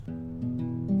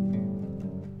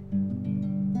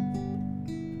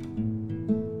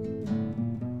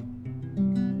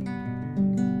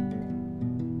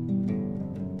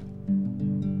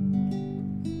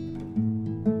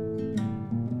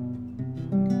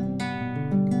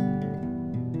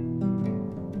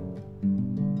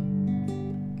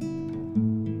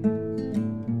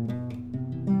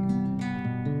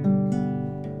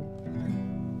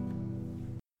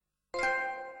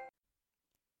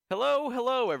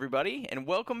everybody, and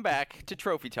welcome back to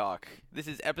Trophy Talk. This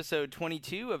is episode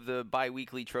 22 of the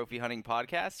bi-weekly trophy hunting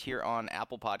podcast here on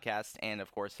Apple Podcasts and,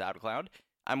 of course, SoundCloud.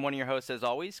 I'm one of your hosts, as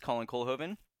always, Colin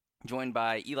Colhoven, joined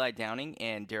by Eli Downing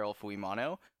and Daryl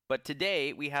Fuimano. But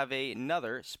today, we have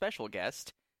another special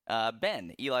guest,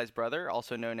 Ben, Eli's brother,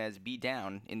 also known as B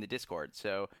Down in the Discord.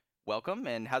 So, welcome,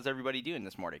 and how's everybody doing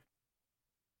this morning?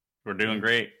 We're doing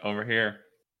great over here.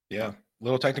 Yeah,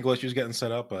 little technical issues getting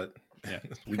set up, but yeah,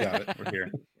 we got it. We're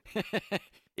here.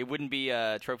 It wouldn't be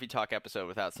a Trophy Talk episode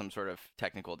without some sort of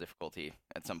technical difficulty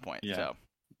at some point. Yeah, so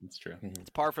it's true. It's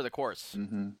par for the course.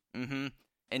 Mm-hmm.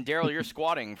 And Daryl, you're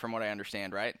squatting, from what I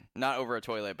understand, right? Not over a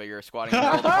toilet, but you're squatting in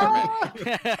your old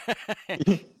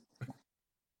apartment.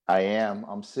 I am.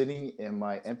 I'm sitting in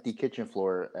my empty kitchen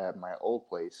floor at my old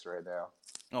place right now.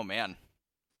 Oh, man.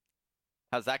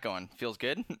 How's that going? Feels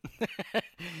good?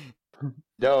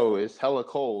 No, it's hella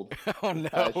cold. Oh,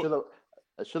 no.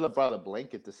 I should have brought a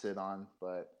blanket to sit on,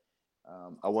 but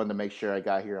I wanted to make sure I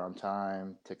got here on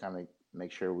time to kind of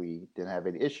make sure we didn't have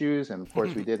any issues. And, of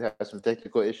course, we did have some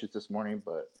technical issues this morning,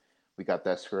 but we got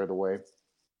that squared away.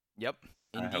 Yep,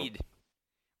 indeed.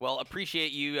 Well,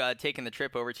 appreciate you taking the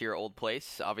trip over to your old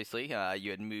place, obviously.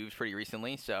 You had moved pretty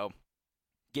recently, so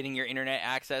getting your internet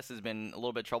access has been a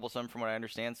little bit troublesome from what I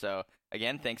understand. So,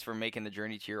 again, thanks for making the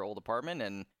journey to your old apartment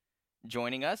and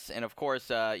joining us. And, of course,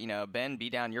 Ben, B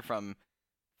Down, you're from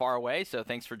far away, so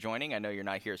thanks for joining. I know you're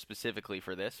not here specifically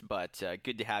for this, but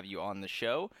good to have you on the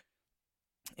show.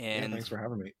 And yeah, thanks for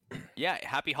having me. Yeah,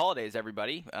 happy holidays,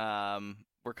 everybody.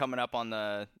 We're coming up on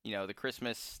the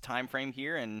Christmas time frame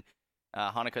here, and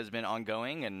Hanukkah's been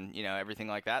ongoing, and everything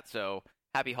like that. So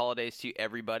happy holidays to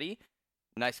everybody.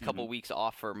 Nice couple weeks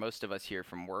off for most of us here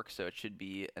from work, so it should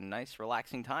be a nice,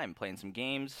 relaxing time playing some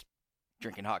games,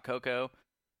 drinking hot cocoa.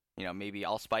 Maybe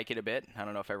I'll spike it a bit. I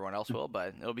don't know if everyone else will,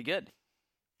 but it'll be good.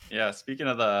 Yeah, speaking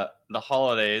of the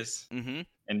holidays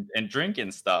and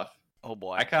drinking stuff. Oh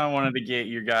boy, I kind of wanted to get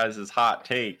your guys' hot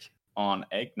take on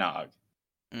eggnog.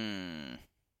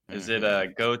 Is it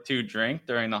a go-to drink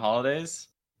during the holidays?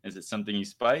 Is it something you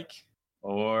spike,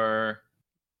 or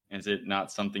is it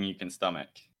not something you can stomach?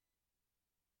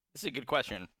 This is a good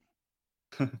question.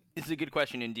 This is a good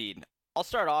question indeed. I'll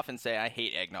start off and say I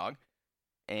hate eggnog.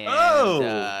 And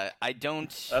I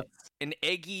don't. An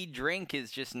eggy drink is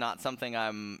just not something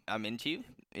I'm into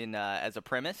as a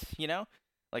premise,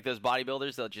 Like those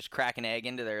bodybuilders, they'll just crack an egg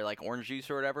into their like orange juice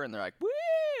or whatever, and they're like,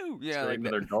 "Woo!" Straight into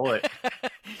their gullet.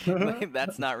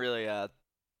 That's not really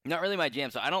my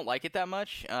jam. So I don't like it that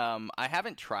much. I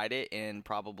haven't tried it in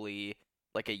probably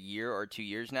like a year or 2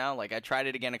 years now. Like I tried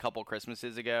it again a couple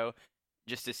Christmases ago,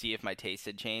 just to see if my taste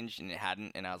had changed, and it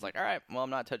hadn't. And I was like, all right, well I'm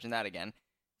not touching that again.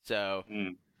 So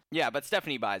yeah, but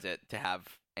Stephanie buys it to have,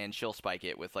 and she'll spike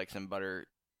it with like some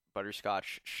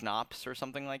butterscotch schnapps or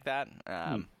something like that.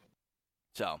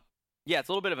 So, yeah, it's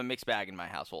a little bit of a mixed bag in my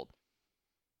household.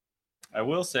 I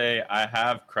will say I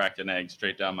have cracked an egg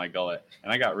straight down my gullet,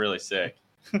 and I got really sick.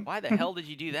 Why the hell did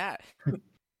you do that?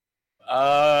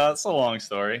 It's a long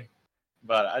story,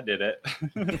 but I did it.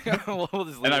 We'll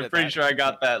just leave and it I'm at pretty that. sure I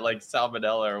got that like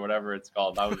salmonella or whatever it's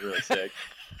called. I was really sick.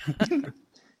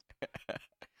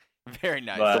 Very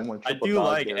nice. But Someone I triple do dog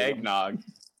like there. eggnog.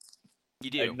 You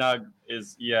do. Eggnog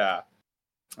is,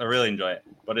 I really enjoy it,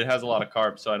 but it has a lot of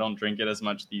carbs, so I don't drink it as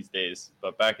much these days.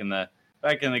 But back in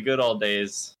the good old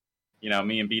days,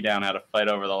 me and B Down had a fight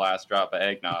over the last drop of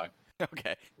eggnog.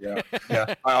 Okay. Yeah,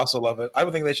 I also love it. I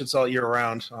would think they should sell it year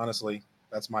round. Honestly,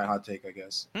 that's my hot take, I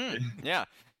guess. Yeah,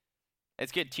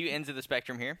 it's good. Two ends of the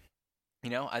spectrum here.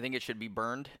 I think it should be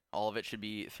burned. All of it should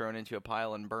be thrown into a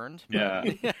pile and burned. Yeah,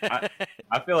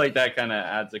 I feel like that kind of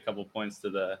adds a couple points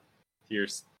to your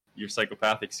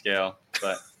psychopathic scale,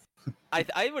 but.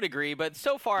 I would agree, but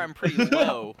so far I'm pretty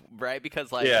low, right? Because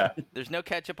there's no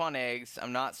ketchup on eggs.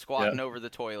 I'm not squatting over the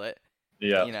toilet.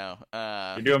 Yeah,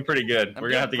 you're doing pretty good. We're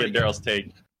gonna have to get Daryl's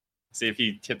take, see if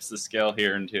he tips the scale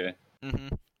here into to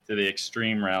the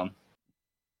extreme realm.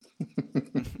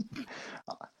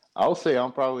 I'll say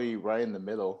I'm probably right in the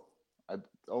middle. I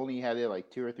only had it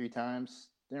like 2 or 3 times.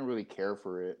 Didn't really care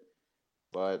for it,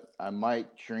 but I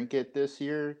might drink it this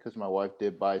year because my wife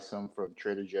did buy some from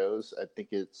Trader Joe's. I think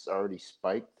it's already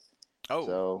spiked. Oh,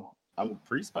 so I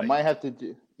pre-spiked. might have to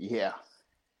do. Yeah,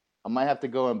 I might have to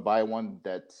go and buy one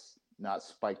that's not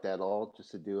spiked at all,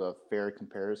 just to do a fair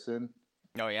comparison.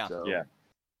 Oh yeah, So yeah.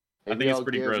 I maybe think it's I'll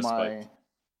pretty give gross spiked.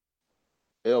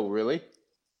 Oh, really?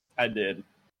 I did.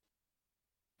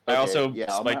 I Okay, also yeah,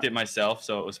 I'm spiked not- it myself,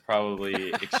 so it was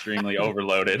probably extremely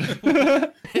overloaded.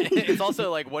 It's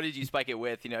also like, what did you spike it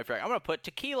with? If you're like, I'm gonna put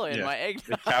tequila in my egg.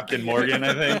 The Captain Morgan,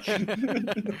 I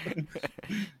think.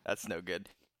 That's no good.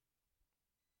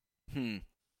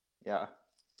 Yeah.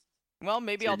 Well,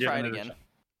 maybe So I'll try it again.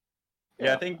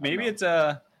 Yeah, I think maybe it's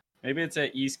a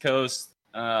East Coast,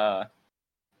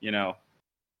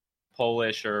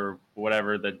 Polish or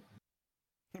whatever the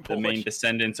main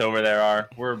descendants over there are.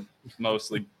 We're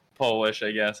mostly Polish,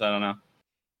 I guess. I don't know.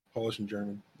 Polish and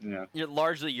German. Yeah. You're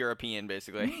largely European,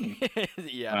 basically.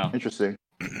 Yeah. Wow. Interesting.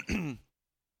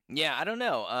 Yeah, I don't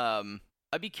know.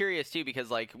 I'd be curious too, because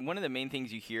like one of the main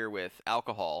things you hear with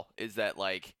alcohol is that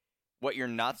like what you're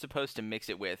not supposed to mix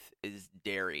it with is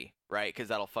dairy, right? Because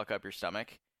that'll fuck up your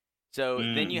stomach. So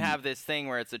then you have this thing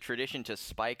where it's a tradition to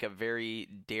spike a very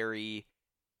dairy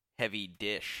heavy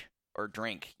dish or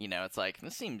drink. You know, it's like,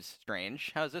 this seems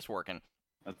strange. How's this working?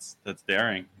 That's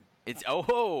daring. It's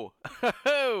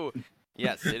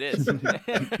yes, it is.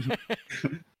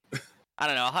 I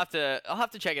don't know. I'll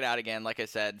have to check it out again. Like I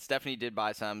said, Stephanie did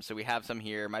buy some, so we have some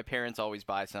here. My parents always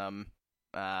buy some.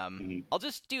 I'll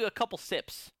just do a couple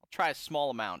sips. I'll try a small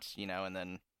amount, and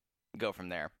then go from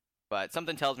there. But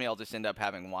something tells me I'll just end up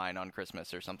having wine on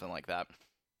Christmas or something like that,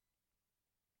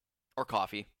 or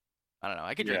coffee. I don't know.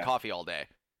 I could drink coffee all day.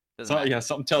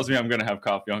 Something tells me I'm gonna have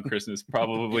coffee on Christmas.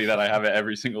 Probably that I have it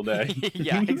every single day.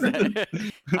 Yeah, exactly.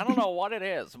 I don't know what it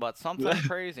is, but something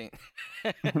crazy.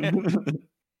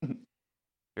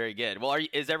 Very good. Well,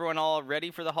 is everyone all ready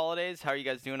for the holidays? How are you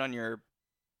guys doing on your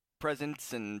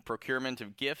presents and procurement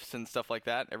of gifts and stuff like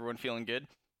that? Everyone feeling good?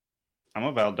 I'm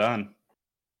about done.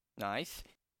 Nice.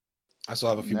 I still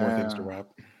have a few more things to wrap.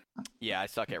 Yeah, I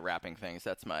suck at wrapping things.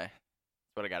 That's what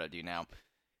I got to do now.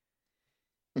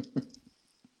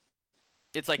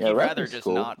 It's like you'd rather just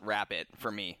not wrap it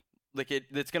for me. Like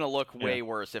it's gonna look way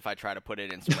worse if I try to put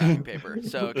it in some wrapping paper.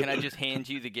 So can I just hand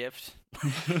you the gift?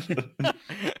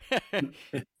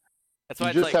 That's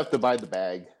why you just have to buy the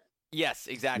bag. Yes,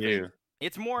 exactly. Yeah.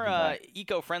 It's more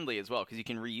eco-friendly as well because you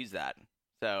can reuse that.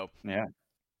 So yeah,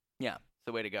 it's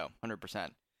the way to go. 100%.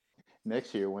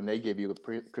 Next year, when they give you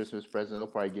a Christmas present, they'll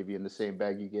probably give you in the same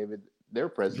bag you gave it their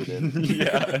president.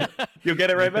 Yeah, you'll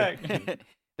get it right back.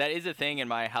 That is a thing in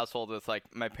my household with, like,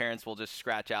 my parents will just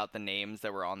scratch out the names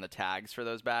that were on the tags for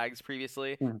those bags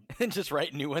previously and just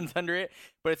write new ones under it.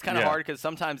 But it's kind of hard because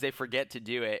sometimes they forget to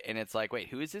do it, and it's like, wait,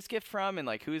 who is this gift from? And,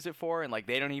 like, who is it for? And, like,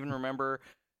 they don't even remember.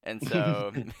 And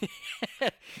so...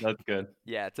 That's good.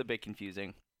 Yeah, it's a bit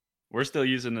confusing. We're still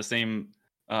using the same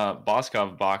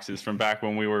Boskov boxes from back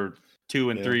when we were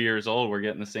 2 and 3 years old. We're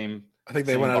getting the same... I think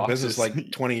they went out of business like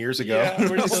 20 years ago. Yeah,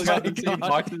 we're still got the same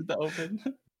boxes to open.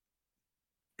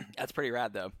 That's pretty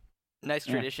rad, though. Nice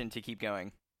tradition to keep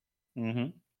going.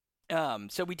 Mm-hmm.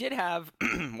 So we did have...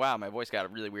 wow, my voice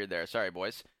got really weird there. Sorry,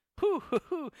 boys.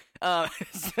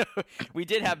 So we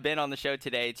did have Ben on the show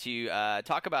today to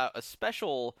talk about a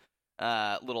special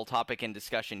little topic and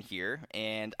discussion here.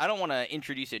 And I don't want to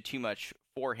introduce it too much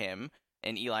for him.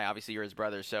 And Eli, obviously, you're his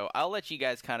brother. So I'll let you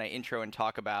guys kind of intro and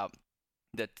talk about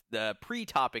the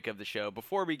pre-topic of the show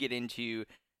before we get into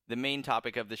the main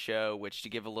topic of the show, which, to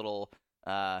give a little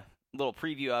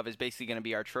preview of, is basically going to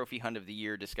be our Trophy Hunt of the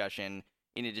Year discussion,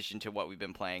 in addition to what we've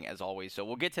been playing, as always. So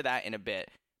we'll get to that in a bit.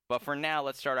 But for now,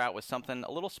 let's start out with something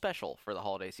a little special for the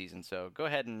holiday season. So go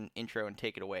ahead and intro and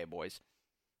take it away, boys.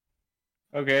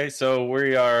 Okay, so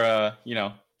we are,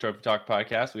 Trophy Talk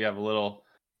Podcast. We have a little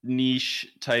niche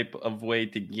type of way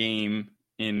to game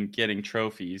in getting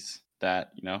trophies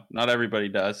that, not everybody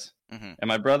does. Mm-hmm. And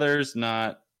my brother's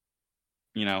not,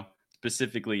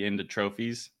 specifically into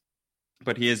trophies,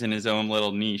 but he is in his own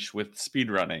little niche with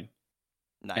speedrunning.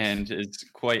 Nice. And is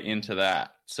quite into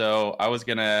that. So I was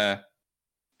going to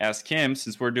ask him,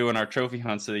 since we're doing our trophy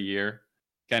hunts of the year,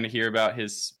 kind of hear about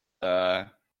his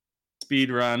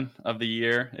speed run of the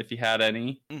year, if he had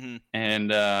any. Mm-hmm.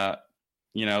 And,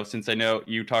 since I know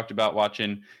you talked about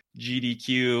watching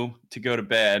GDQ to go to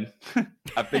bed,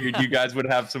 I figured you guys would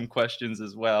have some questions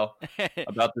as well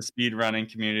about the speed running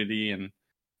community and,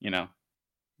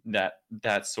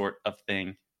 that sort of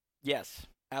thing. Yes.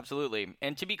 Absolutely.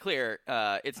 And to be clear,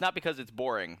 it's not because it's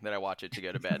boring that I watch it to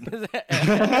go to bed. You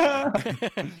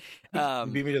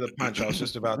beat me to the punch. I was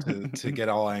just about to get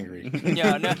all angry.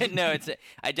 No.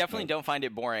 I definitely don't find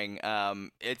it boring.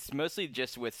 It's mostly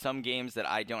just with some games that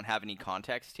I don't have any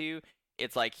context to.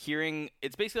 It's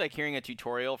basically like hearing a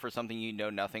tutorial for something you know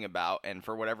nothing about, and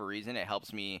for whatever reason, it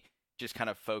helps me just kind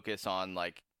of focus on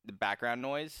like the background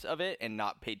noise of it and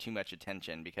not pay too much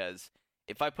attention, because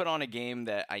if I put on a game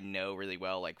that I know really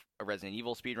well, like a Resident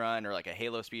Evil speedrun or like a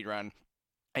Halo speedrun,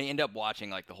 I end up watching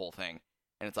like the whole thing.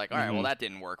 And it's like, all right, well, that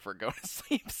didn't work for going to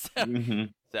sleep.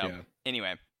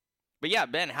 Anyway. But yeah,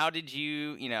 Ben, how did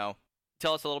you,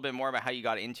 tell us a little bit more about how you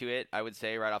got into it, I would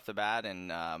say, right off the bat, and,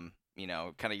 kind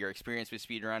of your experience with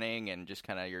speedrunning and just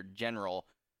kind of your general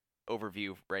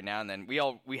overview right now, and then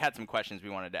we had some questions we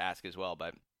wanted to ask as well,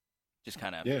 but just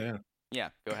kind of yeah.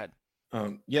 Go ahead.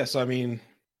 Yes, I mean,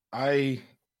 I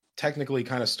technically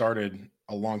kind of started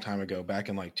a long time ago, back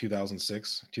in like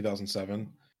 2006,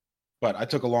 2007. But I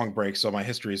took a long break, so my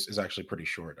history is actually pretty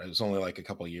short. It was only like a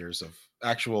couple of years of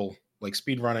actual like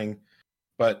speed running.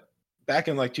 But back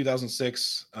in like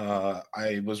 2006,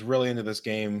 I was really into this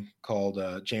game called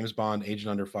James Bond: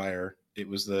 Agent Under Fire. It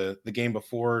was the game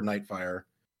before Nightfire.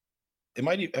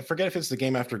 I forget if it's the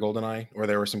game after GoldenEye or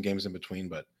there were some games in between,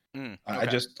 but Okay. I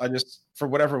just for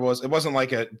whatever it wasn't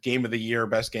like a game of the year,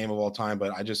 best game of all time,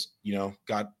 but I just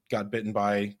got bitten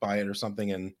by it or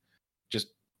something and just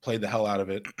played the hell out of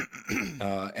it.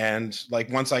 And like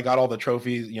once I got all the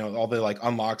trophies, all the like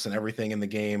unlocks and everything in the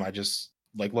game, I just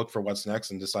like looked for what's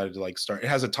next and decided to like start. It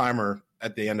has a timer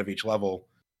at the end of each level,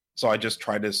 so I just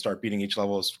tried to start beating each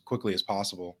level as quickly as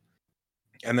possible,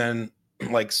 and then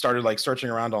like started like searching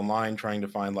around online trying to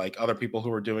find like other people who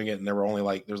were doing it, and there were only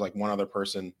like there's like one other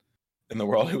person in the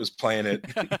world who was playing it.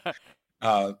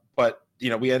 But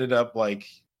we ended up like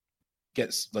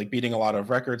beating a lot of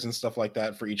records and stuff like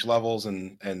that for each levels,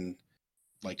 and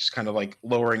like just kind of like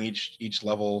lowering each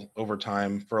level over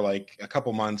time for like a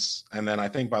couple months, and then I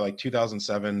think by like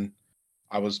 2007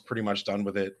 I was pretty much done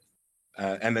with it,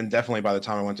 and then definitely by the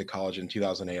time I went to college in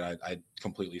 2008 I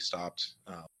completely stopped.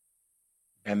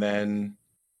 And then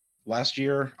last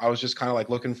year I was just kind of like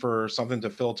looking for something to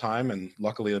fill time, and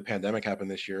luckily the pandemic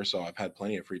happened this year, so I've had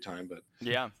plenty of free time. But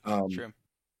yeah, true.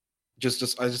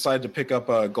 I decided to pick up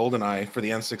GoldenEye for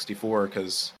the N64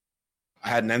 because I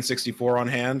had an N64 on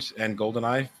hand and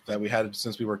GoldenEye that we had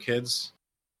since we were kids.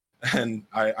 And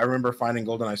I remember finding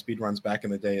GoldenEye speedruns back in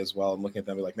the day as well and looking at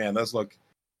them and be like, man, those look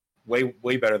way,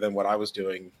 way better than what I was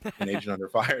doing in Agent Under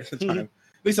Fire at the time.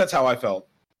 At least that's how I felt.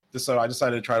 So I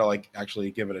decided to try to like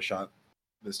actually give it a shot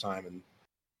this time, and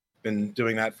been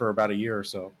doing that for about a year or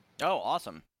so. Oh,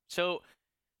 awesome. So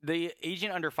the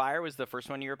Agent Under Fire was the first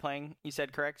one you were playing, you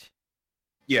said, correct?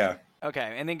 Yeah.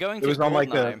 Okay, and then going to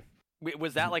GoldenEye,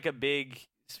 was that like a big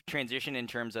transition in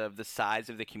terms of the size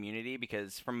of the community?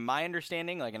 Because from my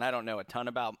understanding, like, and I don't know a ton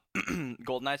about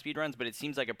GoldenEye speedruns, but it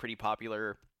seems like a pretty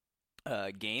popular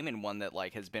game, and one that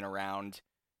like has been around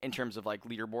in terms of like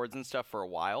leaderboards and stuff for a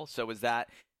while. So was that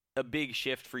a big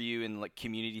shift for you in like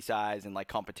community size and like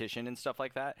competition and stuff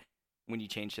like that when you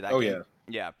changed to that game?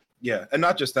 Yeah, and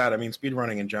not just that. I mean,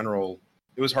 speedrunning in general,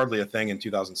 it was hardly a thing in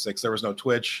 2006. There was no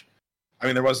Twitch. I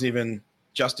mean, there wasn't even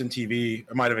Justin TV.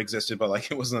 It might have existed, but like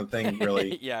it wasn't a thing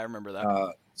really. Yeah, I remember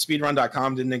that.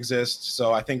 Speedrun.com didn't exist,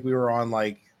 so I think we were on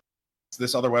like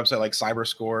this other website like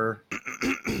Cyberscore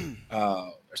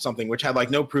or something, which had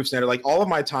like no proof standard. Like all of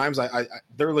my times, I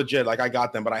they're legit. Like I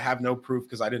got them, but I have no proof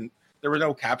because there were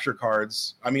no capture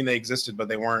cards. I mean, they existed, but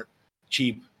they weren't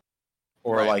cheap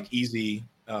or like easy.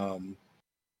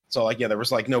 So like, yeah, there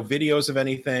was like no videos of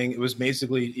anything. It was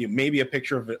basically maybe a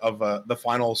picture of the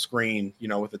final screen,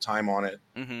 with the time on it.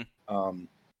 Mm-hmm.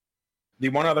 The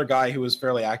one other guy who was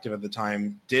fairly active at the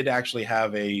time did actually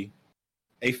have a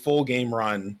full game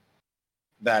run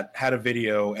that had a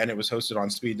video, and it was hosted on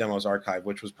Speed Demos Archive,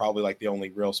 which was probably like the only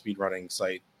real speedrunning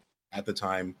site at the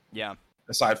time. Yeah.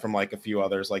 Aside from like a few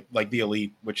others, like the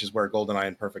Elite, which is where GoldenEye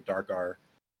and Perfect Dark are.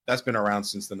 That's been around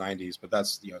since the 90s, but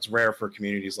that's it's rare for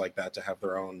communities like that to have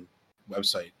their own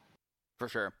website. For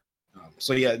sure.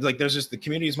 So yeah, like there's just the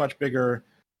community is much bigger.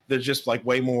 There's just like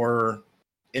way more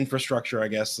infrastructure, I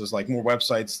guess. There's like more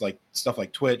websites, like stuff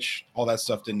like Twitch. All that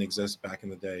stuff didn't exist back in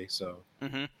the day, so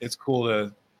It's cool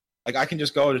to like I can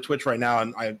just go to Twitch right now,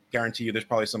 and I guarantee you, there's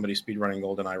probably somebody speedrunning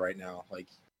GoldenEye right now. Like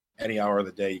any hour of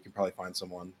the day, you can probably find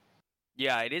someone.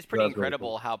 Yeah, it is pretty incredible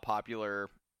really cool. How popular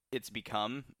it's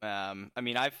become. I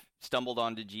mean, I've stumbled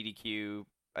onto GDQ,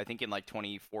 I think in like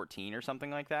 2014 or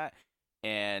something like that.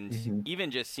 And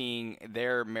even just seeing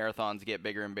their marathons get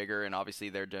bigger and bigger, and obviously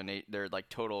their like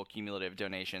total cumulative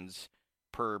donations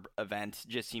per event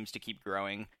just seems to keep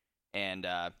growing. And,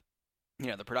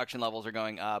 the production levels are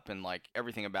going up, and like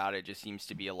everything about it just seems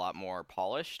to be a lot more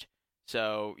polished.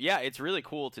 So yeah, it's really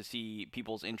cool to see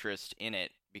people's interest in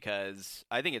it, because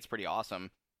I think it's pretty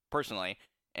awesome personally.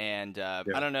 And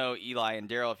I don't know, Eli and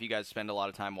Daryl, if you guys spend a lot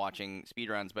of time watching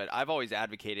speedruns, but I've always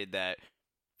advocated that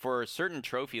for certain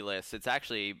trophy lists, it's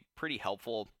actually pretty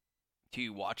helpful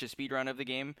to watch a speedrun of the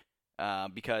game,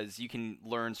 because you can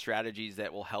learn strategies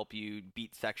that will help you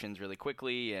beat sections really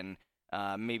quickly, and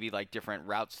maybe like different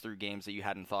routes through games that you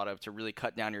hadn't thought of to really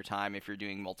cut down your time if you're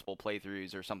doing multiple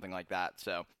playthroughs or something like that.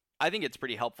 So I think it's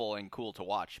pretty helpful and cool to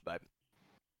watch, but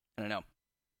I don't know.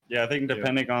 Yeah, I think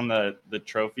depending on the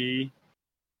trophy,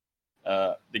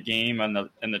 the game and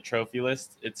the trophy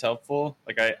list, it's helpful.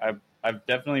 Like I've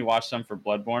definitely watched some for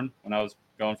Bloodborne when I was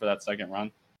going for that second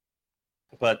run.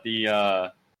 But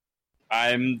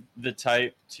I'm the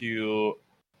type to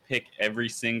pick every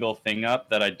single thing up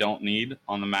that I don't need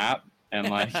on the map and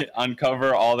like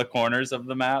uncover all the corners of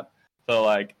the map. So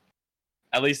like,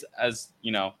 at least as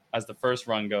as the first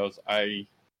run goes, I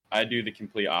do the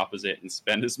complete opposite and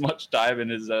spend as much time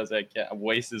in as I can,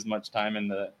 waste as much time in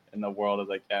the world as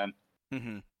I can.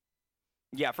 Mm-hmm.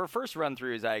 Yeah, for first run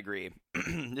throughs, I agree.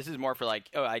 This is more for like,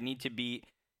 I need to beat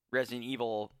Resident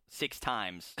Evil 6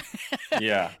 times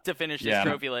to finish this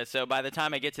trophy list. So by the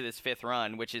time I get to this 5th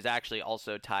run, which is actually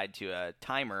also tied to a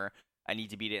timer, I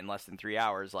need to beat it in less than 3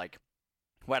 hours. Like,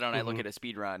 why don't I look at a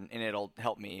speed run and it'll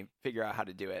help me figure out how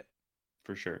to do it?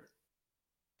 For sure.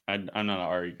 I'm not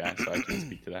an RE guy, so I can't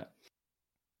speak to that.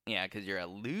 Yeah, because you're a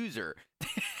loser.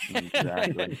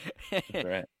 Exactly. That's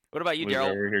right. What about you,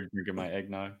 Daryl? We're here drinking my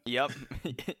eggnog. Yep.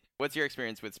 What's your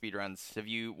experience with speedruns? Have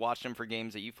you watched them for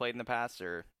games that you've played in the past,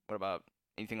 or what about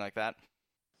anything like that?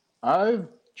 I've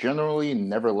generally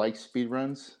never liked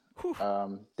speedruns.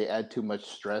 They add too much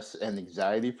stress and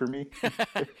anxiety for me.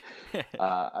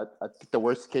 I think the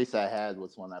worst case I had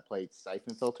was when I played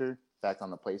Siphon Filter back on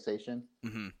the PlayStation.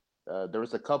 Mm-hmm. There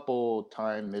was a couple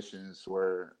time missions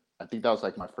where I think that was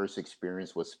like my first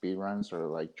experience with speedruns, or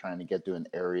like trying to get to an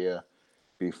area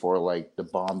before like the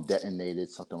bomb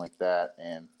detonated, something like that.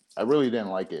 And I really didn't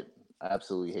like it. I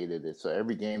absolutely hated it. So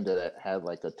every game that had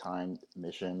like a timed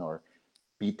mission or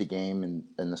beat the game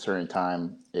in a certain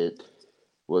time, it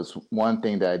was one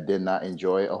thing that I did not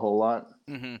enjoy a whole lot.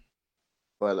 Mm-hmm.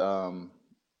 But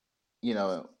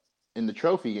in the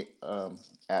trophy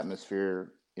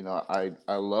atmosphere, I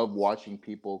love watching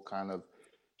people kind of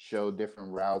show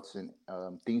different routes and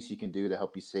things you can do to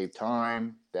help you save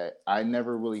time that I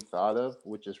never really thought of,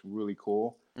 which is really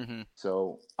cool. Mm-hmm.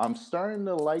 So I'm starting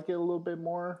to like it a little bit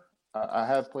more. I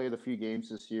have played a few games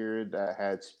this year that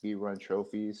had speedrun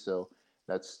trophies, so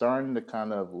that's starting to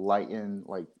kind of lighten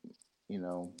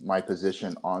my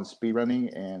position on speedrunning.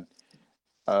 And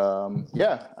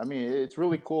I mean, it's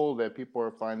really cool that people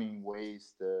are finding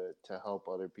ways to help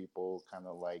other people kind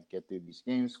of like get through these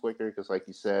games quicker, because like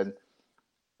you said,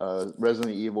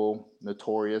 Resident Evil,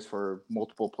 notorious for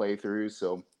multiple playthroughs.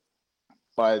 So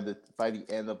by the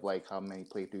end of like how many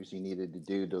playthroughs you needed to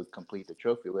do to complete the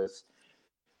trophy list,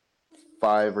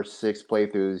 5 or 6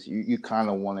 playthroughs, you kind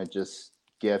of want to just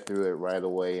get through it right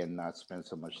away and not spend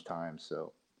so much time.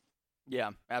 So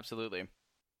yeah, absolutely.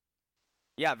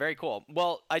 Yeah, very cool.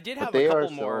 Well, I did have a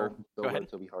couple more. Go ahead.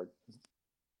 Relatively hard.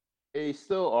 They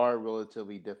still are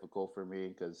relatively difficult for me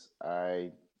because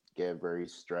I get very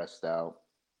stressed out.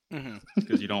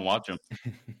 Because you don't watch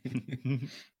them.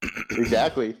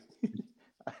 Exactly.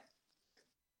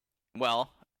 Well,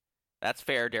 that's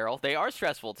fair, Daryl. They are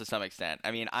stressful to some extent.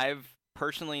 I mean, I've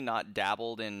personally not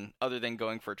dabbled in, other than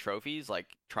going for trophies, like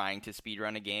trying to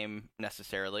speedrun a game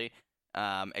necessarily,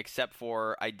 except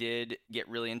for I did get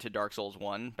really into Dark Souls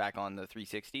 1 back on the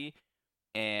 360,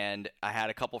 and I had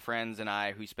a couple friends and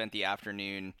I who spent the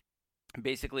afternoon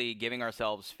basically giving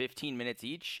ourselves 15 minutes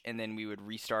each, and then we would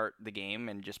restart the game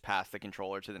and just pass the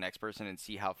controller to the next person and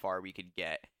see how far we could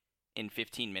get in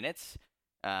 15 minutes,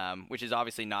 which is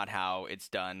obviously not how it's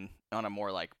done on a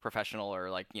more like professional or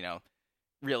like,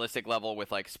 realistic level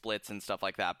with like splits and stuff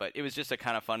like that. But it was just a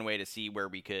kind of fun way to see where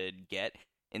we could get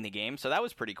in the game. So that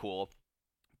was pretty cool.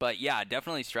 But yeah,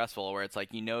 definitely stressful, where it's like,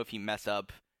 if you mess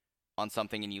up on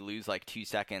something and you lose like 2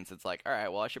 seconds, it's like, all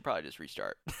right, well, I should probably just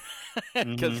restart.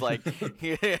 Because like,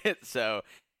 so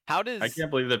how does... I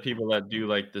can't believe that people that do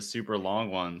like the super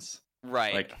long ones,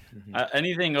 right? Like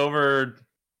anything over,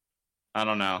 I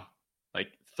don't know, like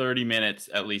 30 minutes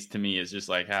at least to me is just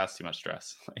like has too much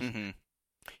stress.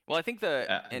 Well, I think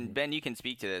and Ben, you can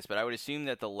speak to this, but I would assume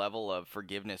that the level of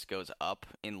forgiveness goes up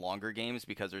in longer games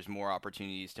because there's more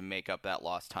opportunities to make up that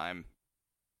lost time,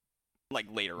 like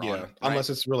later on. Yeah, unless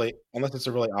it's a really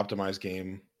optimized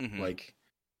game, like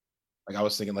I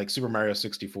was thinking, like Super Mario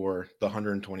 64, the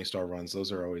 120 star runs,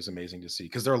 those are always amazing to see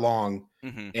because they're long,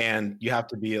 and you have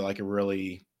to be like a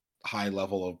really high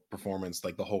level of performance,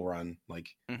 like the whole run, like.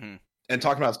 And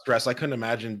talking about stress, I couldn't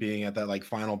imagine being at that like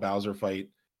final Bowser fight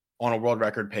on a world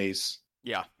record pace.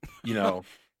 Yeah.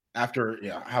 After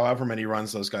however many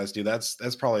runs those guys do, that's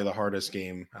probably the hardest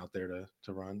game out there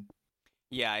to run.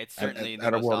 Yeah, it's certainly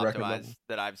the most optimized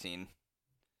that I've seen.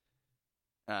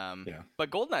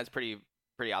 But GoldenEye is pretty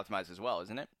optimized as well,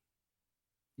 isn't it?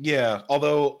 Yeah,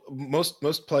 although most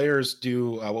players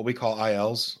do what we call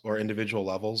ILs, or individual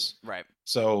levels. Right.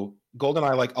 So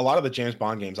GoldenEye, like a lot of the James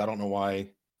Bond games, I don't know why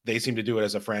they seem to do it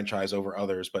as a franchise over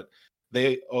others, but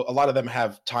a lot of them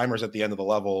have timers at the end of the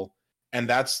level, and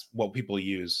that's what people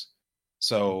use.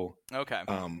 So okay,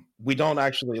 we don't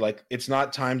actually like it's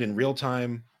not timed in real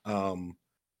time,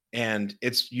 and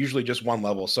it's usually just one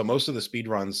level. So most of the speed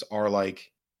runs are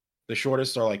like the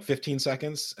shortest are like 15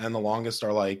 seconds, and the longest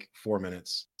are like 4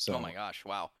 minutes. So oh my gosh,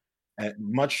 wow.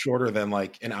 much shorter than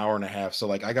like an hour and a half. So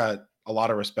like I got a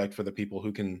lot of respect for the people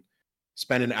who can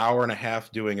spend an hour and a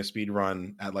half doing a speed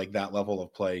run at like that level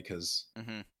of play, because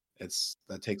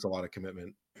that takes a lot of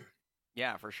commitment.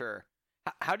 Yeah, for sure.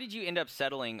 How did you end up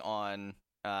settling on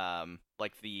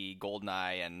like the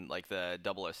GoldenEye and like the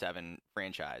 007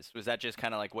 franchise? Was that just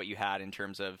kind of like what you had in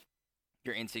terms of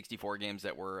your N64 games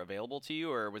that were available to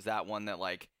you, or was that one that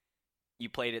like you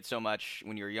played it so much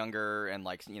when you were younger and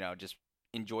like, you know, just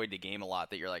enjoyed the game a lot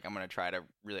that you're like, I'm going to try to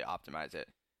really optimize it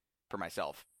for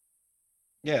myself?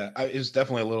 Yeah, it was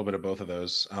definitely a little bit of both of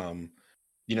those.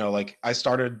 You know, like I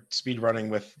started speed running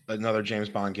with another James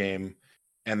Bond game,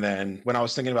 and then when I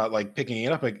was thinking about like picking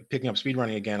up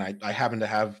speedrunning again, I happened to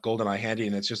have GoldenEye handy,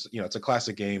 and it's just, you know, it's a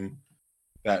classic game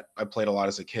that I played a lot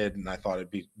as a kid, and I thought it'd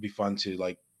be fun to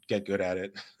like get good at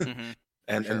it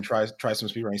and try some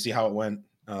speedrunning, see how it went.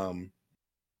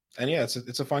 And yeah,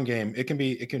 it's a fun game. It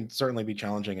can certainly be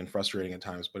challenging and frustrating at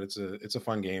times, but it's a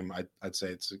fun game. I'd say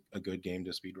it's a good game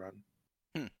to speedrun.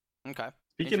 Okay.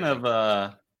 Speaking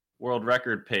of world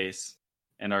record pace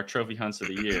and our trophy hunts of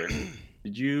the year,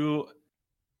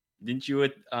 didn't you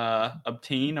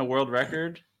obtain a world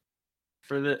record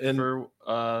for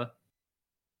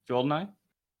GoldenEye?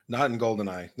 Not in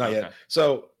GoldenEye, not yet.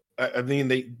 So I mean,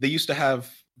 they used to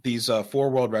have these 4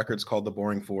 world records called the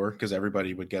Boring Four, because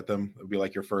everybody would get them. It would be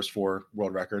like your first 4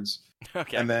 world records.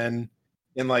 Okay. And then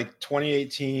in like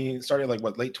 2018, started like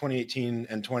late 2018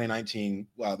 and 2019.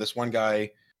 Wow, this one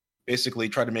guy basically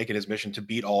tried to make it his mission to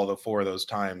beat all of the 4 of those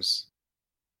times.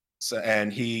 So,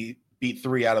 and he beat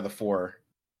 3 out of the 4.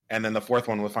 And then the 4th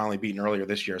one was finally beaten earlier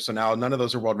this year. So now none of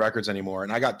those are world records anymore.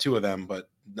 And I got 2 of them, but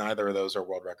neither of those are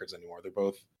world records anymore. They're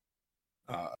both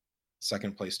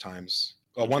second place times.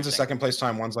 Well, one's a second place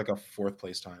time, one's like a 4th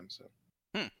place time. So.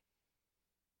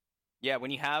 Yeah,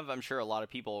 when you have, I'm sure, a lot of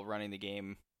people running the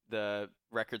game, the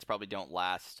records probably don't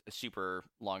last a super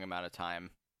long amount of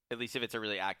time. At least if it's a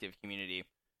really active community.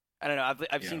 I don't know.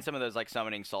 I've seen some of those like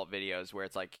summoning salt videos where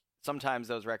it's like sometimes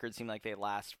those records seem like they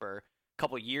last for a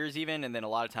couple years even, and then a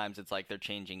lot of times it's like they're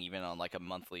changing even on like a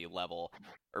monthly level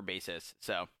or basis.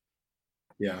 So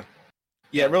yeah,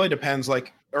 it really depends.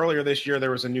 Like earlier this year, there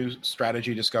was a new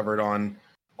strategy discovered on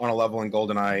a level in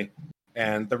GoldenEye,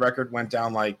 and the record went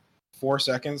down like 4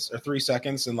 seconds or 3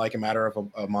 seconds in like a matter of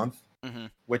a month,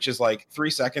 which is like 3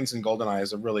 seconds in GoldenEye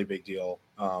is a really big deal.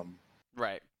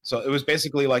 Right. So it was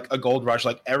basically like a gold rush.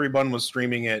 Like everyone was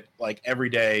streaming it like every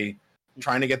day,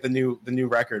 trying to get the new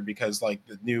record, because like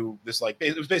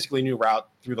it was basically a new route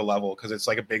through the level, because it's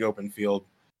like a big open field,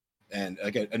 and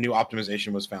again a new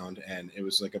optimization was found, and it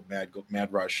was like a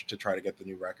mad rush to try to get the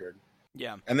new record.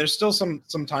 Yeah. And there's still some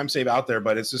time save out there,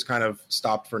 but it's just kind of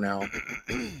stopped for now.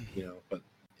 You know, but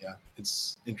yeah,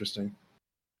 it's interesting.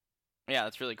 Yeah,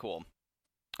 that's really cool.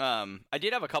 I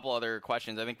did have a couple other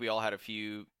questions. I think we all had a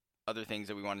few other things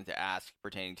that we wanted to ask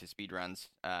pertaining to speedruns.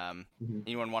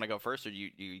 Anyone want to go first, or do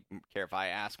you care if I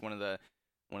ask one of the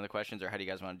questions, or how do you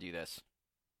guys want to do this?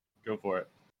 Go for it.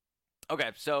 Okay,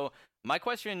 so my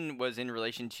question was in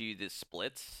relation to the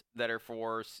splits that are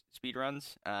for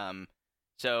speedruns.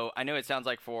 So I know it sounds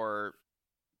like for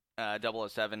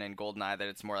 007 and GoldenEye that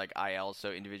it's more like IL,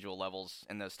 so individual levels,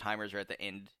 and those timers are at the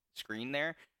end screen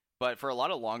there. But for a lot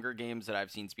of longer games that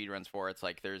I've seen speedruns for, it's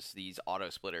like there's these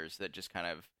auto splitters that just kind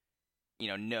of,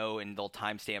 know, and they'll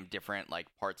timestamp different like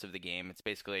parts of the game. It's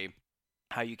basically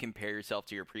how you compare yourself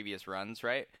to your previous runs,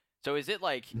 right? So is it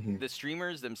like the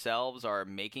streamers themselves are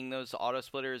making those auto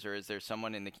splitters, or is there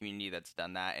someone in the community that's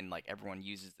done that and like everyone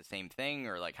uses the same thing,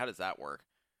 or like how does that work?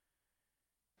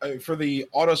 For the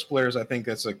auto splitters, I think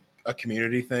that's a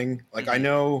community thing. Like I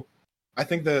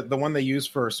think the one they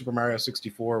used for Super Mario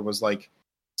 64 was like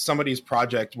somebody's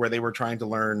project where they were trying to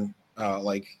learn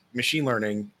like machine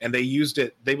learning, and they used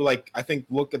it. They would like, I think,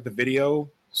 look at the video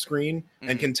screen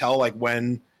and can tell like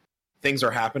when things are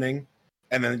happening,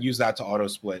 and then use that to auto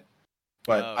split.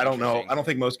 But I don't know. I don't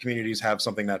think most communities have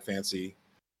something that fancy.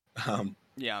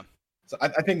 Yeah. So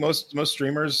I think most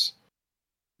streamers,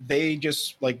 they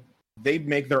just like they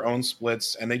make their own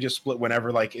splits, and they just split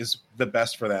whenever like is the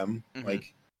best for them.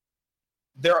 Like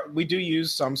we do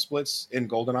use some splits in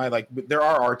GoldenEye. Like there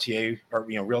are RTA or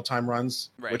real time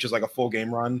runs, which is like a full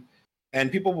game run,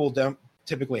 and people will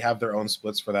typically have their own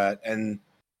splits for that. And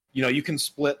you can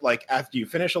split like after you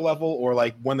finish a level, or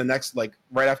like when the next like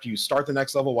right after you start the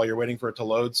next level while you're waiting for it to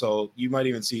load. So you might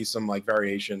even see some like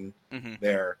variation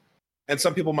there. And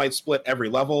some people might split every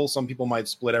level. Some people might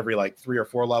split every like 3 or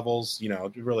 4 levels.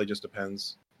 It really just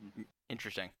depends.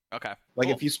 Interesting. Okay. Like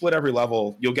cool. if you split every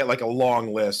level, you'll get like a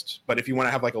long list. But if you want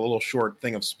to have like a little short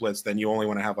thing of splits, then you only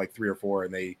want to have like 3 or 4,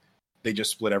 and they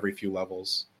just split every few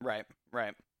levels. Right.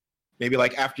 Maybe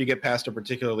like after you get past a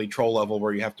particularly troll level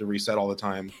where you have to reset all the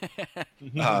time,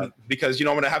 because you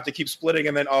don't want to have to keep splitting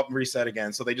and then up and reset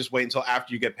again. So they just wait until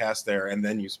after you get past there and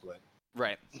then you split.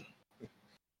 Right.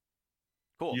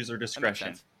 Cool. User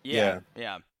discretion. Yeah.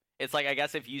 It's like, I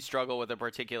guess if you struggle with a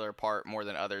particular part more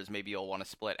than others, maybe you'll want to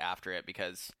split after it,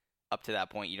 because up to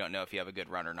that point you don't know if you have a good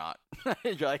run or not.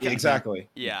 You're like, exactly.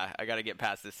 Yeah, I got to get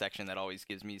past this section that always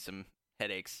gives me some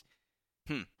headaches.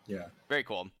 Yeah. Very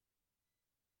cool.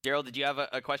 Daryl, did you have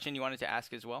a question you wanted to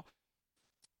ask as well?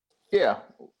 Yeah.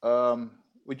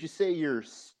 Would you say your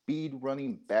speed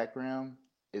running background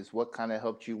is what kind of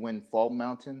helped you win Fall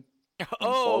Mountain?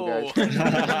 Oh, Fall Guys?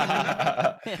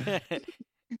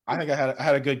 I think I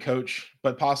had a good coach,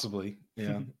 but possibly,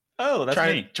 yeah. Oh, that's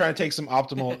trying me. to take some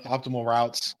optimal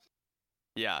routes.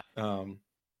 Yeah.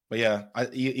 But yeah,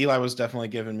 Eli was definitely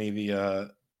giving me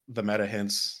the meta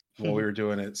hints while we were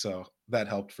doing it, so that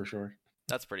helped for sure.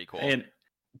 That's pretty cool. And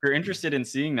if you're interested in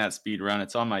seeing that speed run,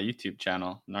 it's on my YouTube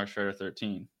channel,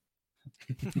 Narshredder13.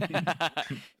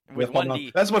 With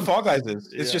 1D. That's what Fall Guys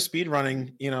is. It's Yeah. just speed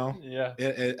running, Yeah.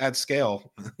 at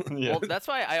scale. Yeah. Well, that's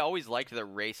why I always liked the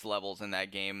race levels in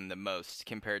that game the most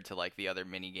compared to like the other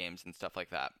mini games and stuff like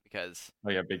that, because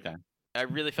Oh yeah, big time. I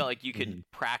really felt like you could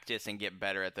practice and get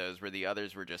better at those, where the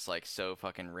others were just like so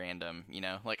fucking random,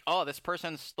 like, oh, this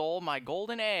person stole my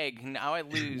golden egg, now I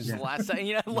lose last time,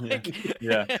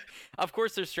 Yeah. Of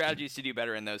course there's strategies to do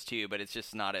better in those too, but it's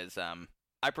just not as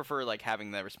I prefer like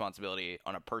having the responsibility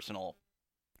on a personal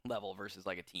level versus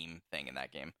like a team thing in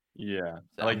that game. Yeah.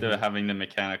 So- I like having the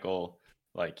mechanical,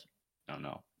 like, I don't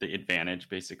know, the advantage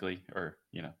basically, or,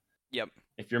 Yep.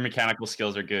 if your mechanical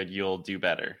skills are good, you'll do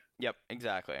better. Yep,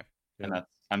 exactly. And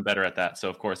I'm better at that. So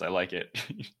of course I like it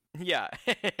Yeah.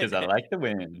 because I like to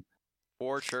win.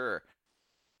 For sure.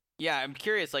 Yeah, I'm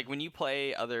curious, like when you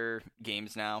play other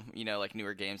games now, like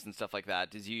newer games and stuff like that,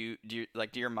 does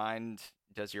your mind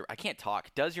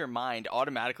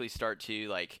automatically start to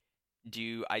like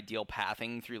do ideal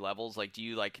pathing through levels? Like do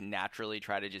you like naturally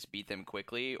try to just beat them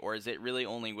quickly, or is it really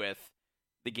only with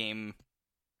the game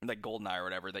like GoldenEye or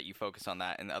whatever that you focus on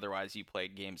that, and otherwise you play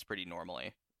games pretty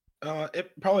normally? It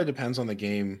probably depends on the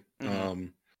game. Mm-hmm.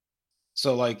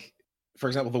 So like, for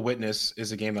example, The Witness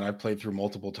is a game that I've played through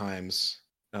multiple times.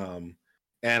 And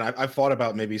I've thought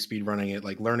about maybe speed running it,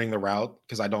 like learning the route,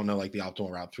 because I don't know like the optimal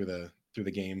route through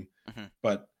the game. Mm-hmm.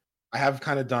 But I have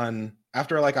kind of done,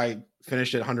 after like I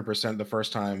finished it 100% the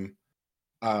first time,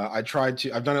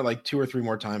 I've done it like 2 or 3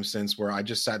 more times since, where I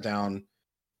just sat down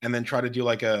and then try to do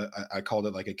like I called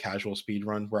it like a casual speed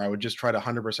run, where I would just try to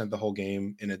 100% the whole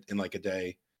game in like a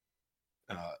day,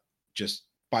 just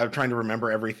by trying to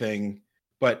remember everything.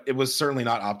 But it was certainly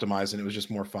not optimized, and it was just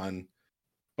more fun.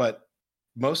 But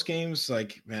most games,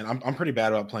 like, man, I'm pretty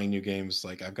bad about playing new games.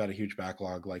 Like, I've got a huge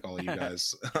backlog, like all of you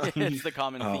guys. It's the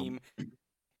common theme.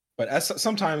 But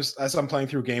sometimes as I'm playing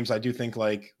through games, I do think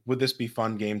like, would this be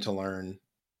fun game to learn?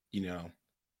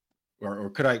 Or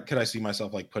could I see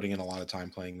myself like putting in a lot of time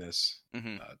playing this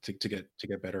to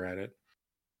get better at it?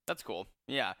 That's cool.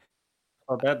 Yeah.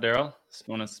 How about Daryl?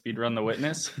 Want to speed run The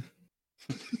Witness?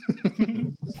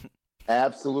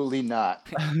 Absolutely not.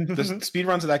 The speed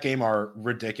runs of that game are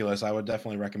ridiculous. I would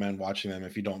definitely recommend watching them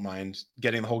if you don't mind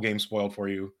getting the whole game spoiled for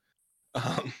you.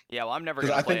 Yeah, well, I'm never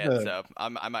gonna play it, so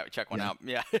I might check one out.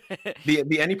 Yeah.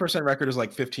 The any percent record is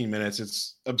like 15 minutes.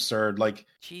 It's absurd. Like,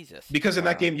 Jesus. Because in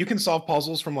that game you can solve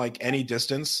puzzles from like any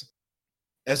distance,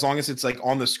 as long as it's like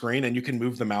on the screen and you can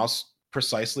move the mouse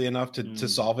precisely enough to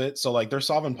solve it. So like they're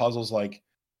solving puzzles like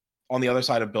on the other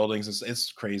side of buildings.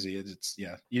 It's crazy. It's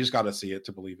you just got to see it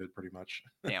to believe it, pretty much.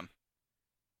 Damn.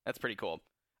 That's pretty cool.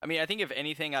 I mean, I think if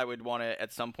anything, I would want to,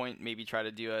 at some point, maybe try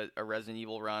to do a Resident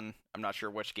Evil run. I'm not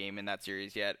sure which game in that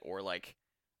series yet, or like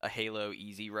a Halo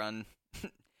easy run.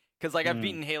 Because like I've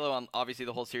beaten Halo on, obviously,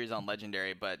 the whole series on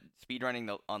Legendary, but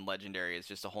speedrunning on Legendary is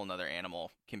just a whole nother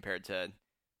animal compared to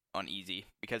on easy,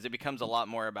 because it becomes a lot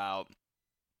more about,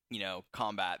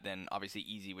 combat than obviously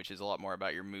easy, which is a lot more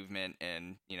about your movement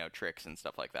and, tricks and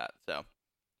stuff like that. So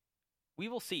we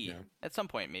will see. Yeah. At some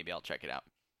point, maybe I'll check it out.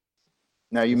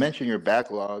 Now, you mentioned your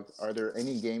backlog. Are there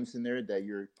any games in there that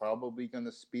you're probably going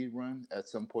to speed run at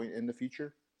some point in the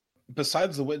future?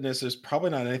 Besides The Witness, there's probably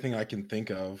not anything I can think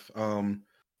of.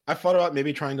 I've thought about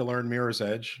maybe trying to learn Mirror's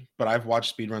Edge, but I've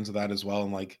watched speedruns of that as well,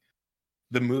 and like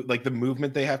the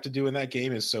movement they have to do in that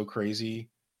game is so crazy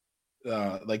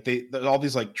like there's all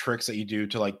these like tricks that you do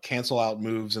to like cancel out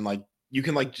moves, and like you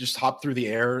can like just hop through the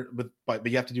air, but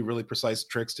you have to do really precise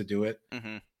tricks to do it.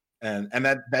 Mm-hmm. And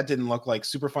that didn't look like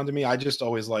super fun to me. I just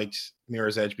always liked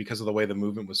Mirror's Edge because of the way the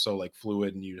movement was so like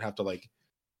fluid, and you'd have to like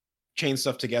chain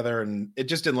stuff together, and it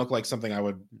just didn't look like something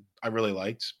I really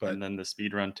liked. But and then the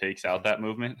speed run takes out that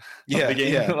movement. Yeah, the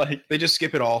game. Yeah. Like they just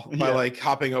skip it all by like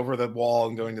hopping over the wall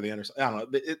and going to the other side. I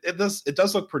don't know. It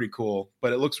does look pretty cool,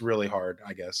 but it looks really hard,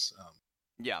 I guess.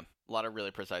 Yeah, a lot of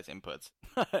really precise inputs.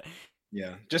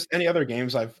 Yeah, just any other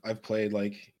games I've played.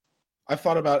 Like I've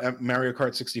thought about Mario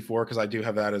Kart 64 because I do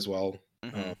have that as well.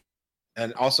 Mm-hmm.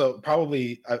 And also,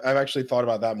 probably, I've actually thought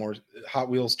about that more. Hot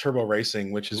Wheels Turbo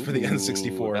Racing, which is for the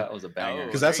N64. That was a banger.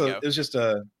 Because it was just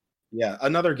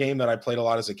another game that I played a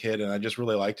lot as a kid, and I just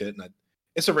really liked it. And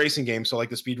it's a racing game, so like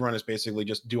the speed run is basically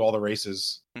just do all the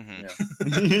races.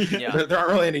 Mm-hmm. Yeah. There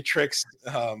aren't really any tricks,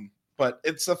 but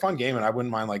it's a fun game, and I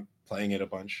wouldn't mind like playing it a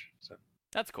bunch. So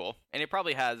that's cool, and it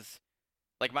probably has.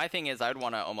 Like, my thing is, I'd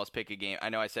want to almost pick a game. I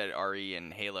know I said RE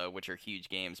and Halo, which are huge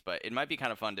games, but it might be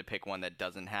kind of fun to pick one that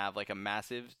doesn't have, like, a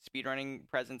massive speedrunning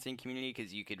presence in community,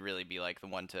 because you could really be, like, the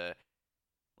one to,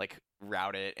 like,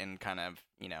 route it and kind of,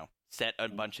 you know, set a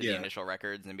bunch of the initial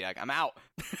records and be like, I'm out.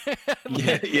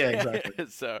 Yeah, exactly.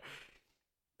 So,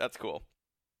 that's cool.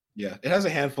 Yeah, it has a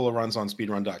handful of runs on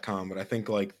speedrun.com, but I think,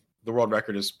 like, the world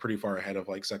record is pretty far ahead of,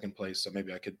 like, second place, so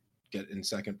maybe I could get in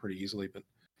second pretty easily, but...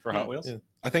 For Hot Wheels? Yeah,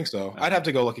 I think so. I'd have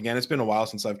to go look again. It's been a while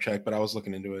since I've checked, but I was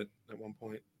looking into it at one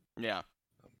point. Yeah.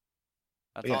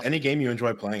 Yeah, awesome. Any game you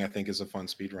enjoy playing, I think, is a fun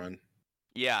speed run.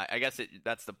 Yeah, I guess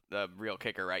that's the real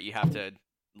kicker, right? You have to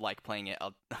like playing it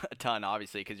a ton,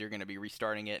 obviously, because you're going to be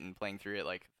restarting it and playing through it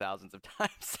like thousands of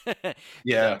times.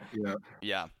 Yeah.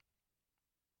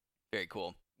 Very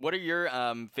cool. What are your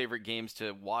favorite games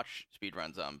to watch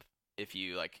speedruns? If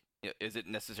you like. Is it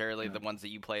necessarily the ones that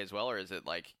you play as well, or is it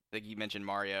like you mentioned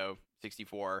Mario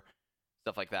 64,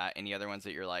 stuff like that? Any other ones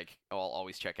that you're like, oh, I'll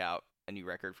always check out a new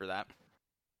record for that?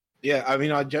 Yeah, I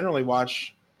mean, I generally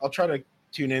I'll try to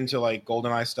tune into like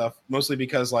GoldenEye stuff, mostly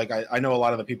because like I know a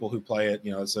lot of the people who play it.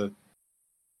 You know,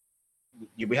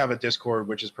 we have a Discord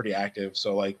which is pretty active,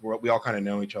 so like we all kind of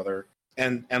know each other.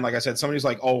 And like I said, somebody's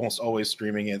like almost always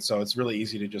streaming it, so it's really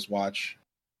easy to just watch.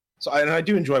 So I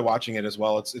do enjoy watching it as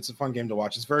well. It's a fun game to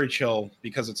watch. It's very chill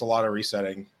because it's a lot of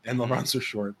resetting and the runs are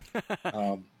short.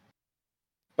 But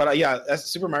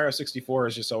Super Mario 64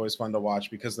 is just always fun to watch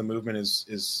because the movement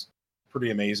is pretty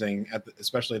amazing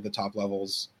especially at the top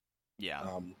levels.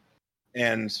 Yeah.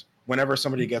 And whenever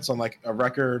somebody gets on like a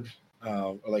record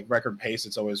or like record pace,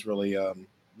 it's always really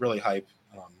really hype.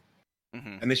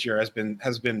 And this year has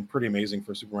been pretty amazing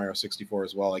for Super Mario 64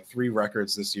 as well. Like 3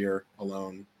 records this year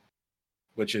alone,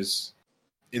 which is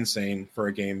insane for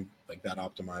a game like that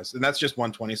optimized. And that's just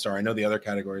 120 star. I know the other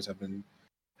categories have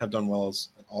done well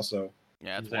also.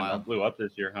 Yeah, it's wild. Blew up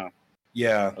this year, huh?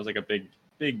 Yeah. That was like a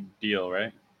big deal,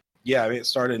 right? Yeah, I mean, it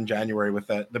started in January with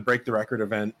the Break the Record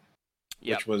event,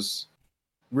 which was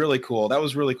really cool. That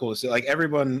was really cool to see. Like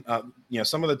everyone,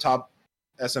 some of the top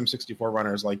SM64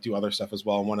 runners like do other stuff as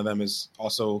well. And one of them is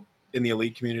also in the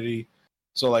elite community.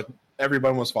 So like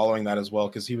everyone was following that as well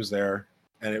because he was there.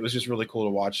 And it was just really cool to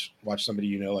watch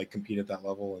somebody like compete at that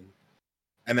level,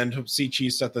 and then to see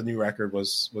Cheese set the new record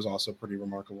was also pretty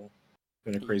remarkable.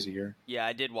 Been a crazy year. Yeah,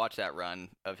 I did watch that run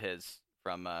of his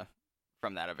from that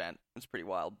event. It was pretty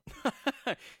wild.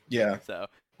 Yeah. So.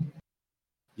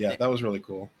 Yeah, that was really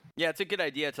cool. Yeah, it's a good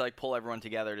idea to like pull everyone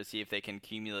together to see if they can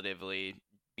cumulatively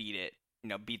beat it.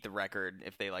 Beat the record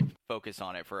if they like focus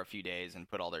on it for a few days and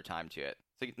put all their time to it.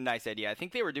 It's a nice idea. I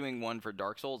think they were doing one for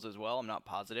Dark Souls as well. I'm not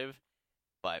positive.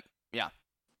 But yeah,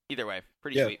 either way,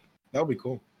 pretty sweet. That would be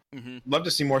cool. Mm-hmm. Love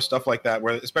to see more stuff like that,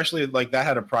 where especially like that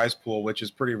had a prize pool, which is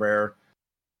pretty rare.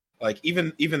 Like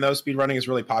even though speedrunning is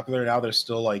really popular now, there's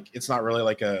still like it's not really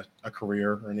like a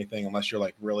career or anything unless you're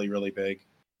like really really big.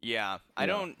 Yeah, I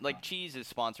don't like Cheese is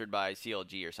sponsored by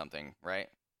CLG or something, right?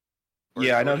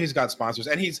 I know he's got sponsors,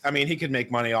 and he could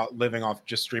make money living off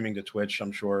just streaming to Twitch.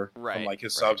 I'm sure from like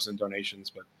his subs and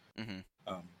donations, but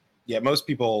most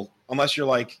people, unless you're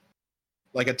like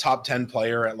a top 10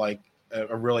 player at like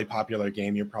a really popular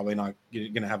game, you're probably not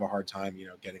going to have a hard time,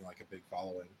 getting like a big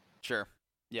following. Sure.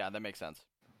 Yeah, that makes sense.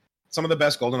 Some of the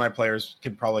best GoldenEye players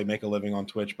could probably make a living on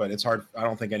Twitch, but it's hard. I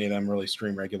don't think any of them really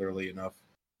stream regularly enough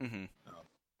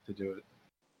to do it.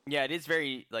 Yeah, it is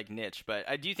very like niche, but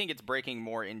I do think it's breaking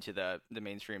more into the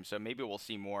mainstream. So maybe we'll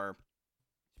see more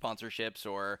sponsorships,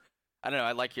 or I don't know.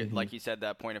 I like like you said,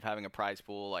 that point of having a prize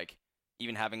pool, like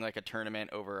even having like a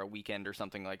tournament over a weekend or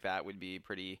something like that would be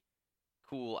pretty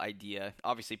cool idea.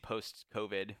 Obviously post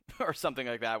COVID or something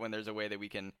like that, when there's a way that we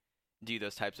can do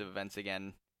those types of events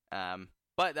again.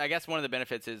 But I guess one of the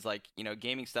benefits is like,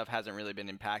 gaming stuff hasn't really been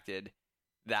impacted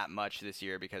that much this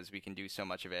year because we can do so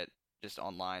much of it just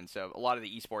online. So a lot of the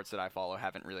esports that I follow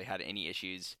haven't really had any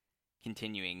issues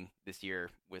continuing this year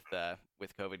with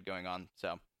COVID going on.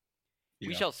 So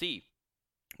we shall see.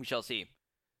 We shall see.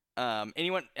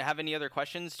 Anyone have any other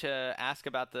questions to ask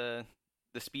about the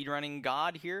speedrunning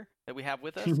god here that we have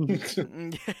with us?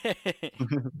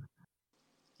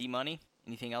 D-Money,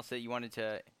 anything else that you wanted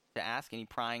to ask? Any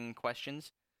prying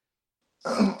questions?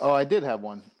 Oh, I did have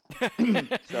one.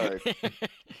 Sorry.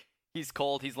 He's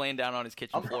cold. He's laying down on his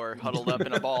kitchen floor, huddled up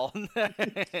in a ball.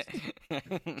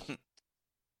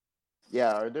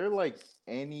 Yeah, are there like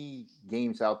any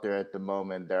games out there at the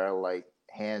moment that are like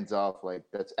hands off, like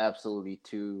that's absolutely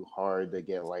too hard to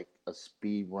get like a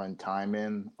speed run time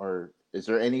in, or is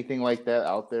there anything like that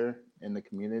out there in the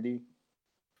community?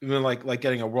 Even like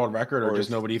getting a world record, or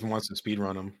just nobody even wants to speed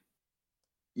run them?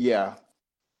 Yeah.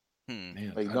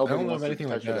 Man, like I nobody don't know wants of to anything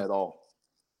touch like it that at all.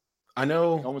 I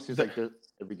know It almost seems like there's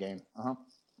every game.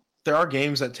 there are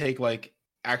games that take like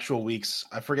actual weeks.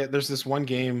 I forget. There's this one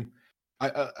game. I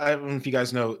don't know if you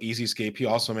guys know EasyScape. He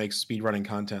also makes speedrunning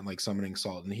content like Summoning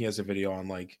Salt, and he has a video on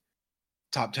like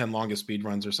top 10 longest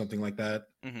speedruns or something like that.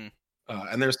 Mm-hmm.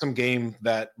 And there's some game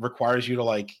that requires you to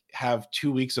like have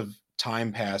 2 weeks of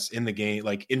time pass in the game,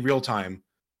 like in real time,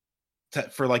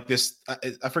 for like this.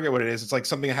 I forget what it is. It's like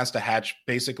something that has to hatch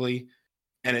basically,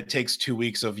 and it takes 2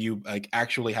 weeks of you like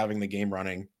actually having the game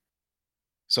running.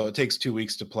 So it takes 2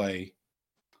 weeks to play.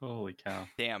 Holy cow!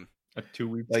 Damn. A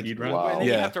 2-week Like, speed run. wow. And then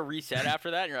Yeah. you have to reset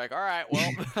after that, and you're like, all right, well.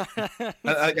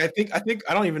 I think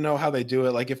I don't even know how they do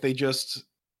it. Like if they just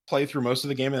play through most of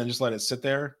the game and then just let it sit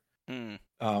there.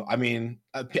 I mean,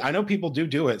 I know people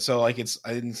do it, so like it's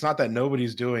not that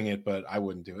nobody's doing it, but I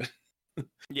wouldn't do it.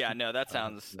 Yeah, no, that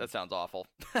sounds awful.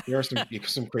 There are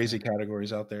some crazy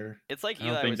categories out there. It's like I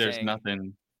don't Eli think was there's saying.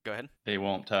 nothing Go ahead. they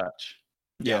won't touch.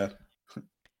 Yeah.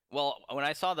 Well, when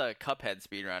I saw the Cuphead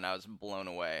speedrun, I was blown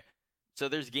away. So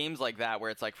there's games like that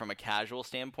where it's like from a casual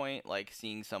standpoint, like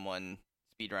seeing someone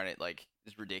speedrun it like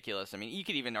is ridiculous. I mean, you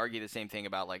could even argue the same thing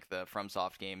about like the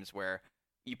FromSoft games where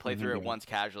you play through it once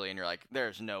casually and you're like,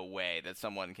 there's no way that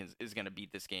someone is going to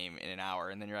beat this game in an hour.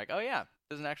 And then you're like, oh yeah, it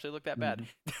doesn't actually look that bad.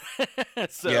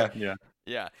 So Yeah.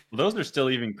 Yeah. Well, those are still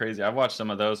even crazy. I've watched some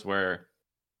of those where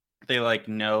they like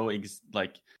know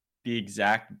like the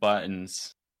exact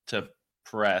buttons to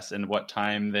press and what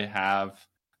time they have.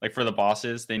 Like for the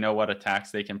bosses, they know what attacks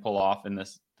they can pull off in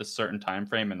this certain time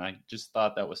frame, and I just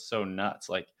thought that was so nuts.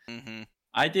 Like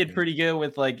I did pretty good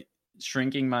with like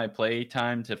shrinking my play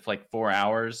time to like 4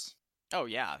 hours. Oh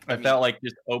yeah. I felt like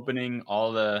just opening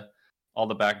all the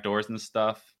back doors and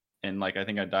stuff, and like I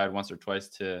think I died once or twice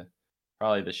to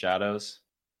probably the shadows.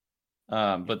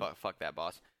 But fuck that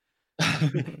boss.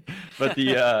 but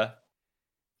the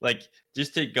like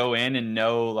just to go in and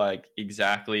know like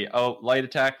exactly, oh, light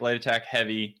attack,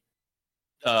 heavy,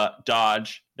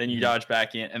 dodge, then you dodge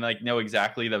back in, and like know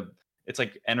exactly it's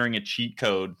like entering a cheat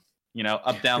code,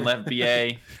 up, down, left,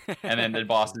 BA, and then the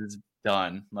boss is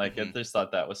done. Like I just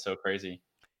thought that was so crazy.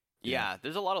 Yeah,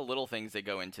 there's a lot of little things that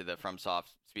go into the FromSoft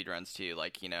speedruns too,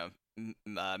 like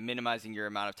minimizing your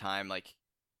amount of time like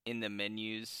in the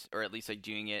menus, or at least like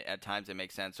doing it at times that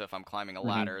makes sense. So if I'm climbing a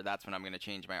ladder, that's when I'm going to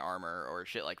change my armor or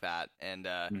shit like that. And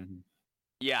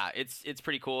yeah, it's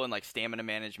pretty cool. And like stamina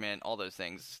management, all those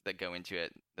things that go into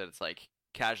it, that it's like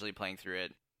casually playing through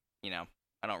it,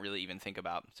 I don't really even think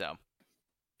about. So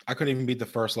I couldn't even beat the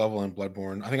first level in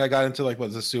Bloodborne. I think I got into like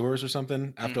the sewers or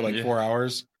something after like 4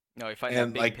 hours. No, you find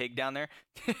that big pig down there.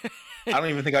 I don't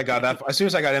even think I got that far. As soon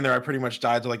as I got in there, I pretty much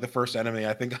died to like the first enemy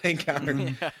I think I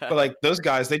encountered. But like those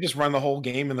guys, they just run the whole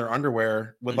game in their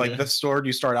underwear with like the sword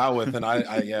you start out with, and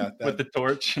with the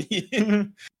torch.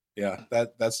 Yeah,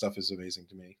 that stuff is amazing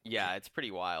to me. Yeah, it's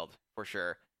pretty wild for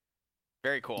sure.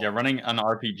 Very cool. Yeah, running an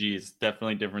RPG is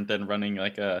definitely different than running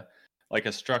like a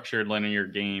structured linear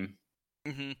game.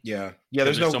 Yeah.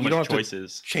 There's so you much don't have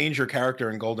choices. To change your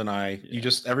character in GoldenEye. You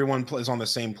just everyone is on the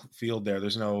same field there.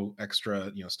 There's no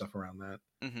extra stuff around that.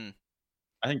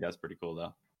 I think that's pretty cool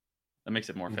though. That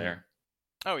makes it more fair.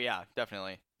 Oh yeah,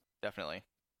 definitely.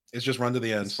 It's just run to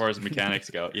the end as far as mechanics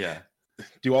go. Yeah.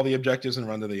 Do all the objectives and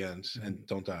run to the end and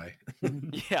don't die.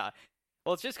 Yeah.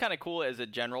 Well, it's just kind of cool as a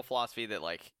general philosophy that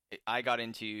like I got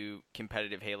into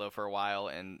competitive Halo for a while,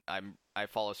 and I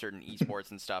follow certain esports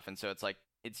and stuff, and so it's like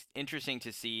it's interesting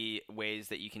to see ways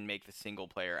that you can make the single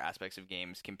player aspects of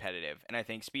games competitive. And I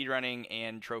think speedrunning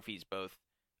and trophies both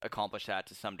accomplish that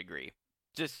to some degree.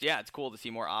 Just, yeah, it's cool to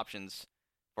see more options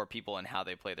for people and how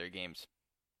they play their games.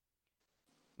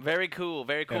 Very cool.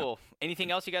 Very cool. Yeah.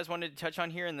 Anything else you guys wanted to touch on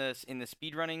here in the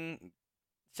speedrunning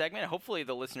segment? Hopefully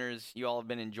the listeners, you all have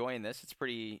been enjoying this. It's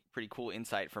pretty cool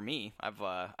insight for me.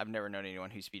 I've never known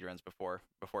anyone who speedruns before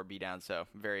Beatdown, so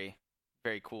very,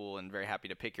 very cool and very happy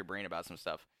to pick your brain about some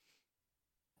stuff.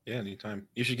 Yeah, anytime.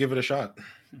 You should give it a shot.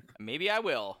 Maybe I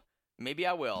will.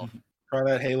 Try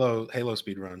that Halo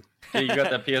speedrun. Yeah, you got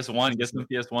that PS1. Get some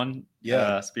PS1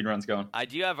 speedruns going. I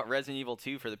do have Resident Evil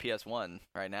 2 for the PS1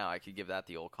 right now. I could give that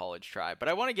the old college try. But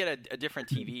I want to get a different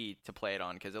TV to play it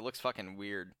on because it looks fucking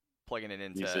weird plugging it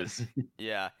into...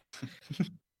 Yeah.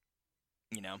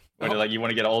 You know. What, you want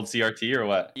to get an old CRT or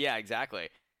what? Yeah, exactly.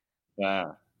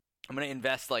 Yeah. I'm going to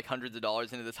invest like hundreds of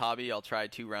dollars into this hobby. I'll try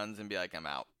 2 runs and be like, I'm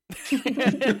out.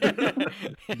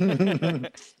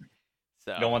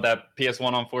 So. You don't want that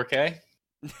PS1 on 4K?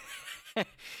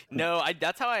 No,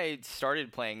 that's how I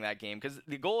started playing that game, because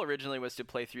the goal originally was to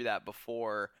play through that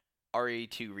before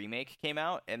RE2 Remake came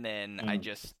out, and then I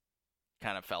just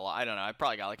kind of fell. I don't know. I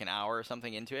probably got like an hour or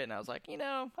something into it, and I was like,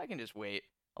 I can just wait.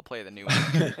 I'll play the new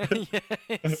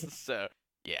one. So,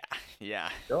 yeah.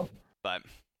 Cool. But,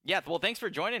 yeah, well, thanks for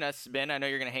joining us, Ben. I know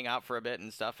you're going to hang out for a bit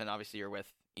and stuff, and obviously you're with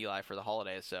Eli for the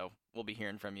holidays, so we'll be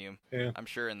hearing from you, I'm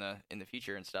sure, in the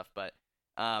future and stuff. But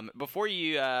before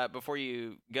you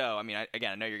go, I mean,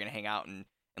 I know you're going to hang out and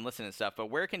listen and stuff, but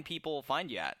where can people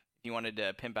find you at if you wanted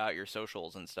to pimp out your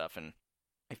socials and stuff? And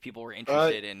if people were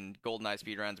interested in GoldenEye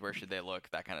speedruns, where should they look?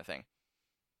 That kind of thing.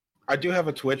 I do have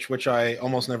a Twitch, which I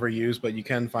almost never use, but you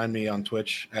can find me on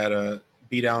Twitch at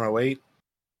Beatdown08.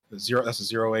 That's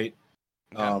a 08.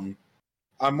 Okay.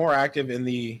 I'm more active in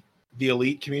the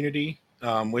Elite community,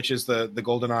 which is the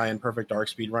GoldenEye and Perfect Dark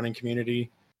speedrunning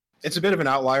community. It's a bit of an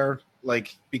outlier,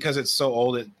 like, because it's so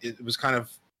old. It was kind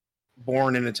of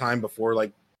born in a time before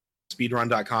like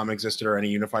speedrun.com existed or any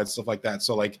unified stuff like that.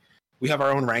 So like we have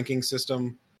our own ranking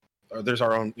system. There's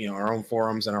our own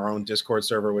forums and our own Discord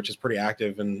server, which is pretty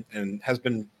active and has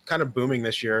been kind of booming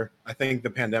this year. I think the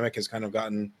pandemic has kind of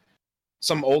gotten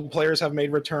some old players have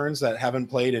made returns that haven't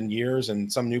played in years,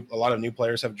 and a lot of new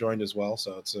players have joined as well.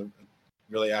 So it's a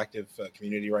really active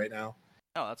community right now.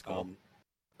 Oh, that's cool.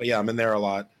 But yeah, I'm in there a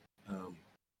lot,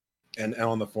 and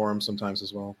on the forum sometimes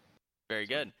as well. Very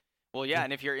good. Well, yeah,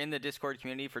 and if you're in the Discord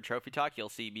community for Trophy Talk, you'll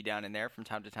see me down in there from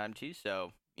time to time too.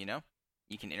 So you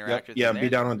can interact with them there. Be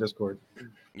down on Discord.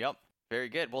 Yep. Very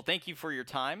good. Well, thank you for your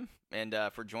time and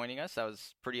for joining us. That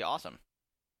was pretty awesome.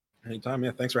 Anytime.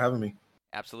 Yeah. Thanks for having me.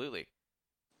 Absolutely.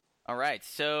 All right.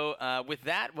 So with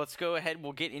that, let's go ahead.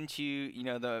 We'll get into,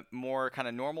 the more kind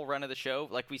of normal run of the show.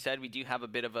 Like we said, we do have a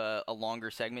bit of a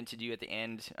longer segment to do at the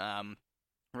end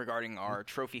regarding our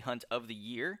trophy hunt of the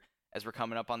year, as we're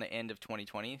coming up on the end of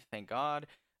 2020. Thank God.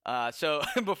 So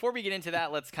before we get into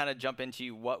that, let's kind of jump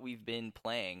into what we've been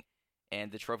playing and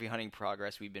the trophy hunting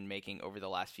progress we've been making over the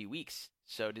last few weeks.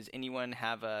 So does anyone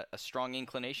have a strong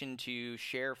inclination to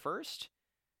share first?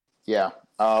 Yeah,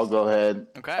 I'll go ahead.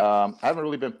 Okay. I haven't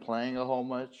really been playing a whole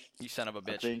much. You son of a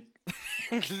bitch.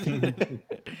 I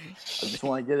just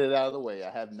want to get it out of the way. I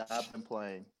have not been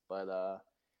playing, but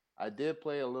I did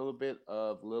play a little bit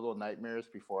of Little Nightmares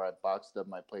before I boxed up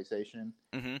my PlayStation.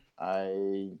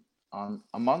 Mm-hmm.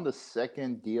 I'm on the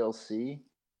second DLC.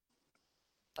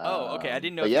 Oh, okay. I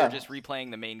didn't know if you were just replaying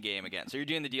the main game again. So you're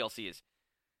doing the DLCs.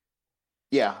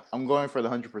 Yeah, I'm going for the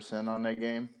 100% on that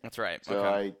game. That's right. So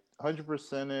okay. I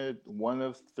 100%ed one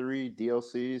of 3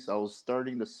 DLCs. I was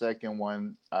starting the second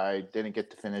one. I didn't get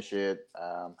to finish it.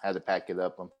 Had to pack it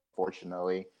up,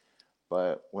 unfortunately.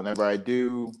 But whenever I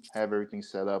do have everything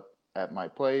set up at my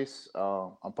place,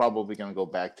 I'm probably going to go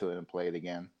back to it and play it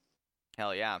again.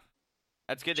 Hell yeah.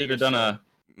 That's good that you're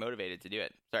motivated to do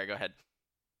it. Sorry, go ahead.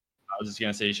 I was just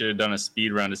going to say, you should have done a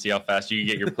speed run to see how fast you could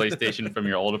get your PlayStation from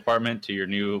your old apartment to your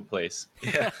new place.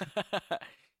 Yeah.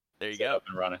 There you go. Up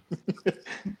and running.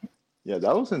 Yeah,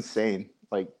 that was insane.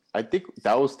 Like, I think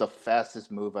that was the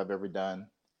fastest move I've ever done.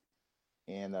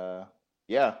 And,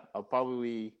 yeah, I'll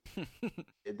probably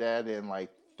did that in like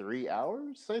 3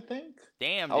 hours, I think.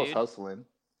 Damn, dude. I was hustling.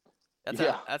 That's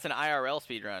an IRL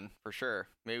speed run for sure.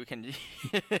 Maybe we can...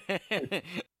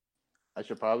 I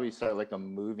should probably start like a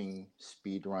moving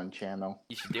speed run channel.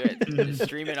 You should do it. Just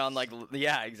stream it on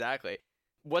yeah, exactly.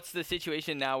 What's the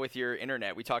situation now with your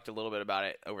internet? We talked a little bit about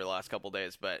it over the last couple of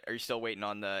days, but are you still waiting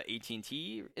on the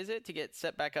AT&T, is it, to get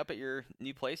set back up at your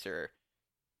new place, or?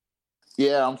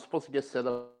 Yeah, I'm supposed to get set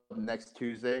up next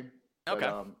Tuesday. Okay.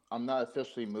 But, I'm not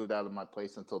officially moved out of my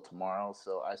place until tomorrow,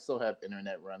 so I still have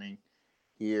internet running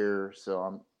here, so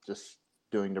I'm just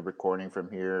doing the recording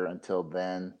from here until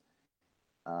then.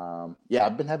 Yeah,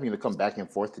 I've been having to come back and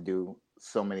forth to do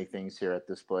so many things here at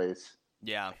this place.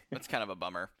 Yeah, that's kind of a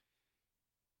bummer.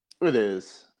 It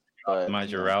is. But Optimize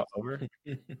your route over.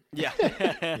 Yeah.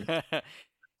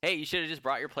 Hey, you should have just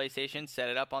brought your PlayStation, set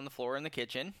it up on the floor in the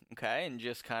kitchen, okay, and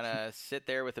just kind of sit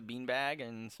there with a beanbag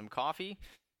and some coffee,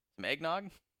 some eggnog,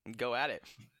 and go at it.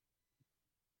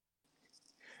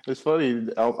 It's funny.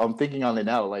 I'm thinking on it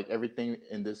now. Like everything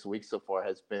in this week so far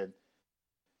has been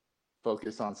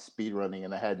focused on speed running,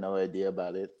 and I had no idea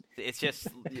about it. It's just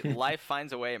life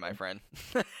finds a way, my friend.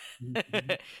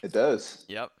 It does.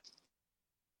 Yep.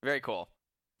 Very cool.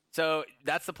 So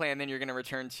that's the plan. Then you're going to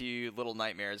return to Little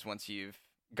Nightmares once you've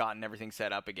gotten everything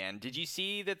set up again. Did you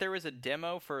see that there was a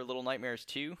demo for Little Nightmares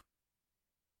 2?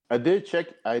 I did check.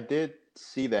 I did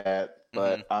see that,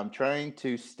 but I'm trying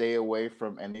to stay away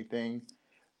from anything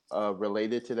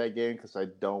related to that game because I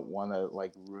don't want to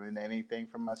like ruin anything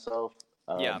for myself.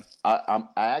 Yeah. I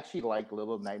actually like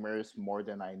Little Nightmares more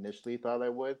than I initially thought I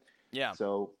would. Yeah.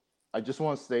 So I just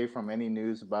want to stay from any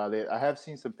news about it. I have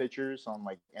seen some pictures on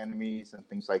like enemies and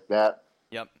things like that.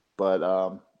 Yep.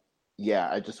 But yeah,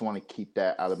 I just want to keep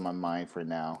that out of my mind for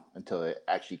now until it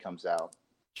actually comes out.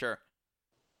 Sure.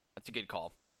 That's a good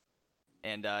call.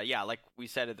 And yeah, like we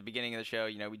said at the beginning of the show,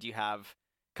 you know, we do have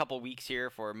a couple weeks here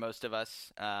for most of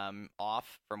us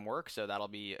off from work, so that'll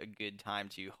be a good time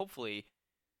to hopefully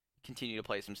continue to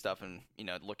play some stuff and, you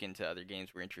know, look into other games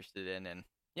we're interested in, and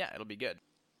yeah, it'll be good.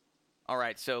 All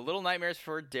right, so Little Nightmares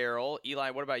for Daryl.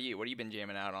 Eli, what about you? What have you been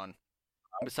jamming out on?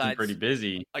 Besides, pretty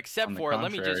busy. Except for,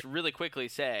 let me just really quickly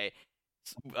say,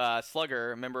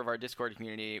 Slugger, a member of our Discord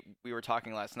community, we were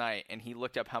talking last night, and he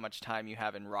looked up how much time you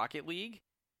have in Rocket League.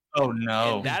 Oh,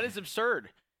 no. And that is absurd.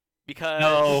 Because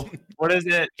no. What is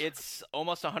it? It's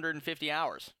almost 150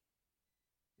 hours.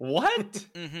 What?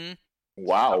 Mm-hmm.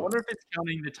 Wow. I wonder if it's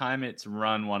counting the time it's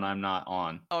run when I'm not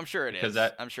on. Oh, I'm sure it is.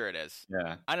 I'm sure it is.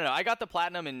 Yeah. I don't know. I got the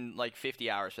platinum in like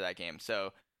 50 hours for that game,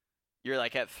 so you're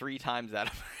like at 3 times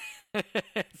that.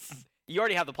 You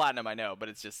already have the platinum, I know, but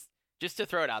it's just to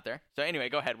throw it out there. So anyway,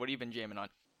 go ahead. What have you been jamming on?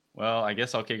 Well, I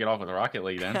guess I'll kick it off with Rocket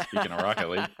League then, speaking of Rocket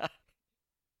League.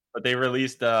 But they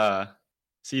released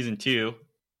Season 2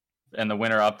 and the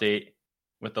winter update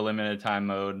with the limited time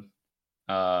mode,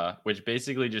 which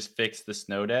basically just fixed the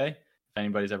snow day, if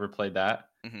anybody's ever played that,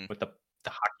 with the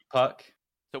hockey puck.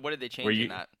 So what did they change in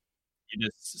that? You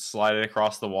just slide it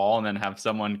across the wall and then have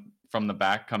someone from the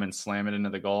back come and slam it into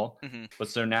the goal. But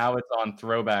so now it's on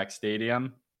Throwback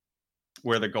Stadium,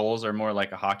 where the goals are more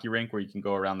like a hockey rink where you can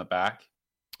go around the back.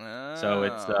 Oh. So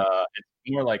it's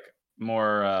more like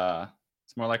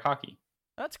hockey.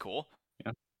 That's cool.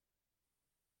 Yeah.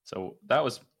 So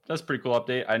that's pretty cool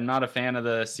update. I'm not a fan of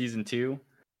the Season 2,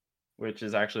 which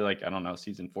is actually like, I don't know,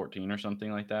 Season 14 or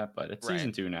something like that, but it's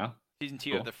Season 2 now. Season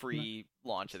 2 of the free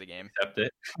launch of the game. Accept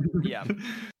it. Yeah.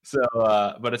 So,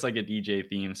 but it's like a DJ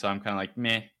theme, so I'm kind of like,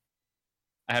 meh.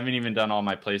 I haven't even done all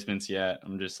my placements yet.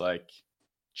 I'm just like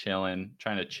chilling,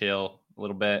 trying to chill a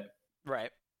little bit. Right.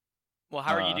 Well,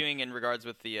 how are you doing in regards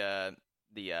with the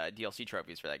DLC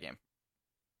trophies for that game?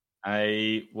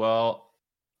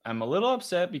 I'm a little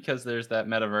upset because there's that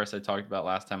metaverse I talked about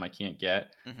last time I can't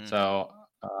get. So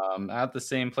at the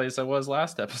same place I was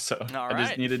last episode. All right. I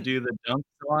just need to do the dunk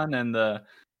one and the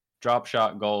drop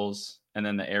shot goals and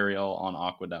then the aerial on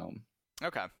Aquadome.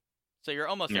 Okay. So you're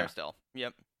almost there still.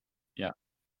 Yep. Yeah.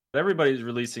 But everybody's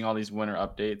releasing all these winter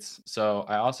updates. So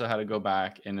I also had to go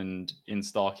back and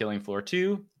install Killing Floor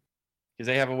 2 because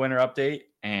they have a winter update.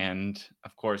 And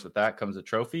of course, with that comes a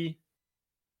trophy.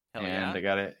 Hell and yeah. I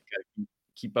gotta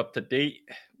keep up to date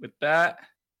with that.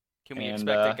 Can we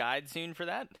expect a guide soon for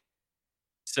that?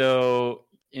 So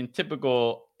in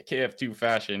typical KF2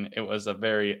 fashion, it was a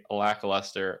very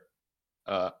lackluster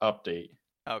update.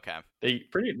 Okay. They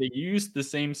used the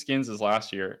same skins as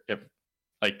last year. If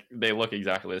like they look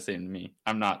exactly the same to me.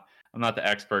 I'm not the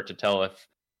expert to tell if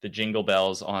the jingle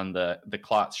bells on the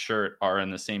Klotz shirt are in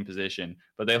the same position,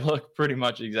 but they look pretty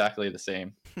much exactly the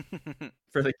same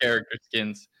for the character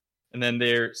skins. And then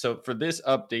so for this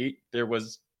update, there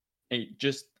was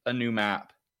just a new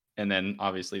map, and then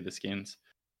obviously the skins.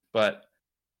 But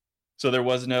so there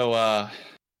was no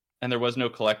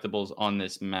collectibles on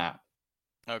this map.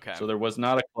 Okay. So there was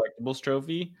not a collectibles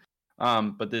trophy.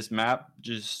 But this map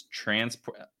just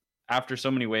after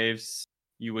so many waves,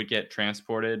 you would get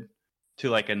transported to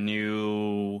like a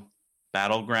new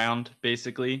battleground,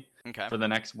 basically, for the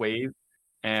next wave.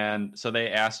 And so they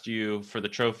asked you for the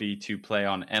trophy to play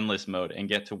on endless mode and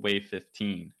get to wave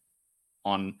 15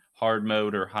 on hard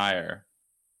mode or higher.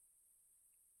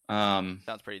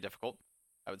 Sounds pretty difficult,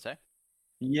 I would say.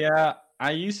 Yeah,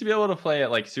 I used to be able to play it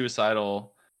like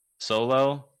Suicidal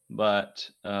solo, but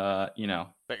but you're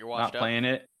not playing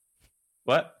it.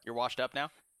 What? You're washed up now?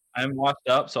 I'm washed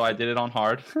up, so I did it on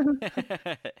hard.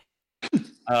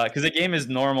 Because the game is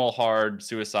normal, hard,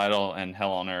 suicidal, and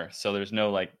hell on earth. So there's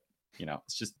no like,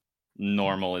 it's just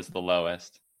normal is the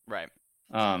lowest. Right.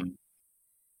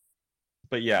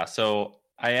 But yeah, so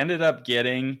I ended up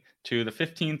getting to the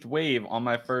 15th wave on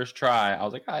my first try. I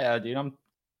was like, oh yeah, dude,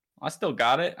 I still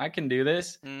got it. I can do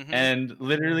this. Mm-hmm. And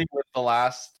literally with the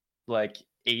last like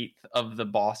 8th of the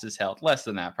boss's health, less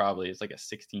than that probably, it's like a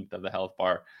 16th of the health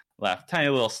bar left, tiny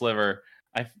little sliver.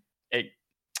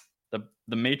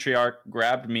 The matriarch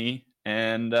grabbed me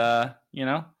and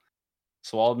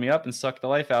swallowed me up and sucked the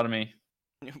life out of me.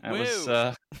 That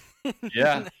was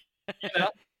yeah,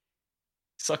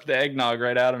 sucked the eggnog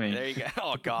right out of me. There you go.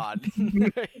 Oh God.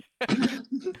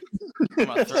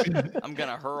 I'm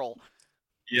gonna hurl.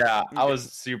 Yeah, I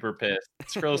was super pissed.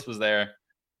 Skrillex was there.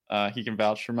 He can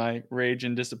vouch for my rage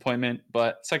and disappointment,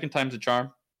 but second time's a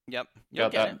charm. Yep.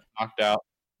 Got that knocked out.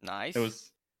 Nice. It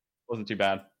wasn't too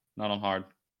bad. Not on hard.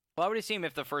 Well, I would assume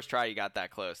if the first try you got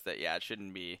that close, that it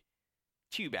shouldn't be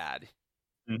too bad.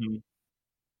 Mm-hmm.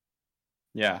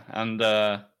 Yeah, and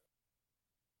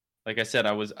like I said,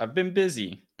 I've been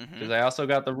busy because I also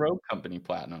got the Rogue Company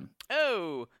Platinum.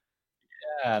 Oh.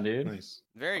 Yeah, dude. Nice.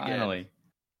 Very Finally.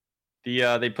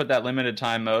 Good. They put that limited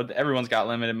time mode. Everyone's got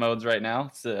limited modes right now.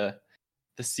 It's the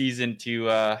season to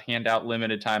hand out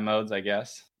limited time modes, I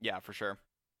guess. Yeah, for sure.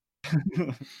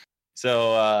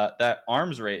 So that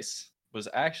arms race was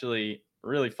actually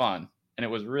really fun, and it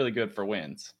was really good for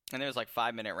wins. And there was like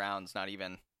 5-minute rounds, not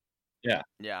even. Yeah.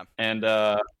 Yeah. And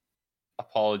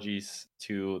apologies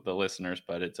to the listeners,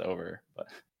 but it's over. But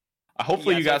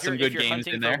hopefully you got some good games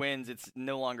in there. For wins, it's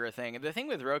no longer a thing. The thing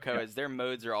with Roco is their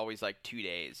modes are always like 2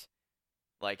 days.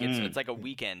 Like it's like a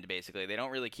weekend basically. They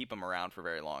don't really keep them around for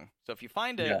very long. So if you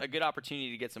find a good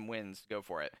opportunity to get some wins, go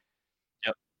for it.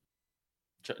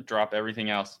 Yep. Drop everything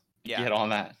else. Yeah. Get on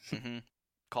that. Mm-hmm.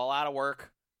 Call out of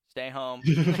work. Stay home.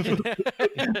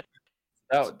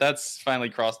 That's finally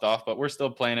crossed off, but we're still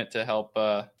playing it to help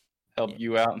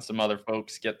you out and some other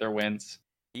folks get their wins.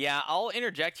 Yeah, I'll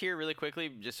interject here really quickly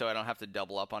just so I don't have to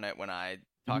double up on it when I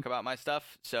talk about my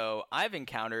stuff. So I've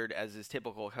encountered, as is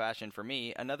typical fashion for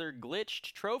me, another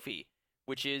glitched trophy,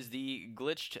 which is the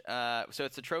glitched. So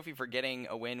it's a trophy for getting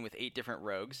a win with 8 different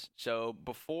rogues. So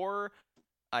before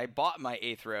I bought my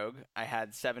 8th rogue, I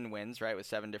had 7 wins, right, with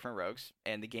 7 different rogues,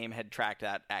 and the game had tracked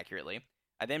that accurately.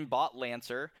 I then bought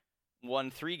Lancer,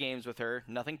 won 3 games with her,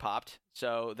 nothing popped.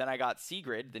 So then I got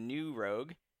Sigrid, the new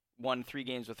rogue, won 3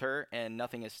 games with her, and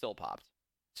nothing has still popped.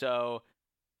 So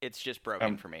it's just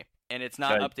broken for me. And it's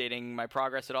not updating my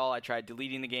progress at all. I tried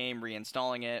deleting the game,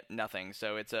 reinstalling it, nothing.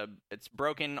 So it's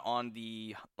broken on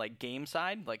the like game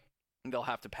side. Like they'll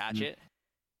have to patch it.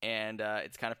 And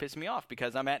it's kind of pissing me off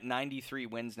because I'm at 93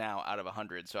 wins now out of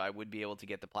 100. So I would be able to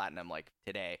get the platinum like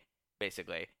today,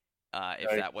 basically, if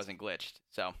that wasn't glitched.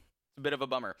 So it's a bit of a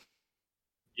bummer.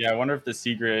 Yeah, I wonder if the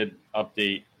Sigrid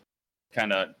update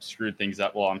kind of screwed things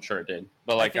up. Well, I'm sure it did.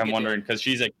 But like I'm wondering because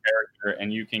she's a character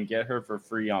and you can get her for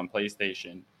free on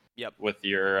PlayStation. Yep. With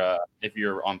your if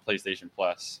you're on PlayStation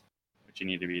Plus, which you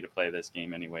need to be to play this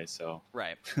game anyway. So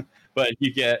right. But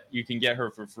you can get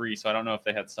her for free. So I don't know if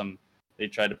they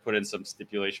tried to put in some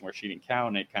stipulation where she didn't count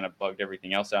and it kind of bugged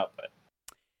everything else out. But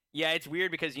yeah, it's weird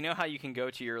because you know how you can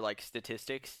go to your like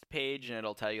statistics page and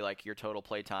it'll tell you like your total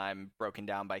playtime broken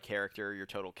down by character, your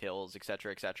total kills,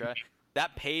 etc., etc.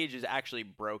 That page is actually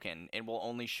broken and will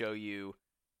only show you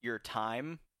your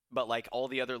time, but like all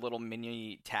the other little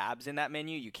mini tabs in that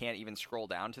menu, you can't even scroll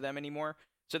down to them anymore.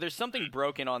 So there's something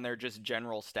broken on their just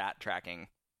general stat tracking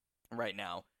right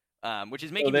now, which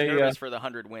is making me nervous for the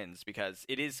 100 wins because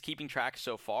it is keeping track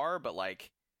so far, but like,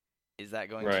 is that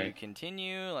going to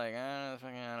continue? Like, I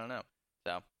don't know.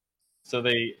 So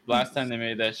last time they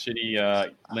made that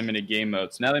shitty limited game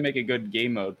mode. So now they make a good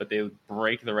game mode, but they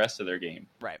break the rest of their game.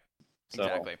 Right. So,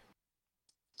 exactly.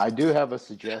 I do have a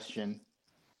suggestion.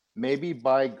 Maybe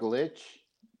buy Glitch,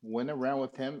 win a round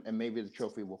with him, and maybe the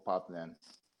trophy will pop then.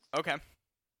 Okay.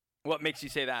 What makes you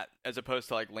say that as opposed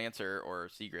to like Lancer or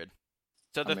Sigrid?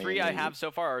 So the 3 I have so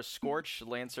far are Scorch,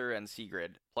 Lancer, and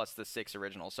Sigrid, plus the 6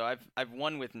 originals. So I've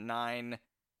won with 9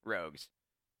 rogues.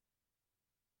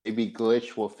 Maybe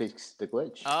Glitch will fix the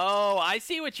glitch. Oh, I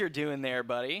see what you're doing there,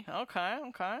 buddy. Okay.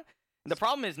 The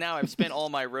problem is now I've spent all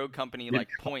my Rogue Company like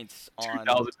points on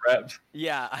 2,000 reps.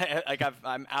 Yeah,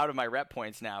 I'm out of my rep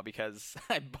points now because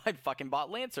I fucking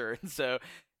bought Lancer, so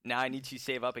now I need to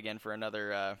save up again for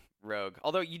another Rogue.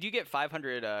 Although you do get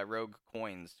 500 Rogue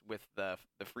coins with the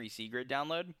free Sigrid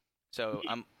download, so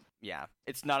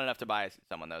it's not enough to buy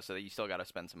someone though, so you still got to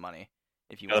spend some money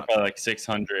if you want. Probably like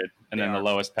 600, and then the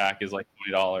lowest pack is like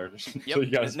 $20.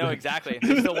 Yep. So no, exactly.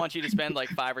 They still want you to spend like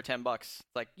 $5 or $10. It's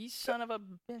like you son of a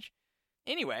bitch.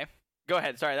 Anyway, go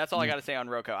ahead. Sorry, that's all I got to say on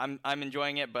Roko. I'm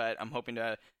enjoying it, but I'm hoping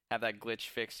to have that glitch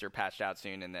fixed or patched out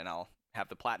soon, and then I'll have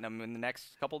the platinum in the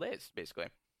next couple days, basically.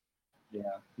 Yeah,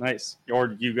 nice. Or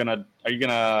are you gonna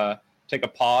take a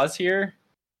pause here,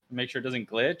 make sure it doesn't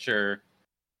glitch, or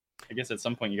I guess at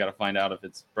some point you got to find out if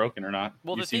it's broken or not.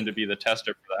 Well, you seem to be the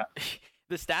tester for that.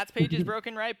 The stats page is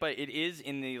broken, right? But it is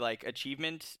in the like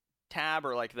achievement tab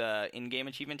or like the in-game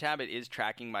achievement tab. It is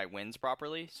tracking my wins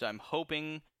properly, so I'm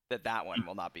hoping that one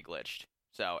will not be glitched.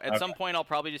 So at some point, I'll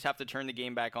probably just have to turn the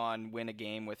game back on, win a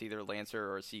game with either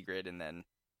Lancer or Sigrid, and then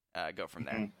go from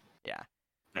there. Yeah.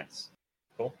 Nice.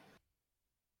 Cool.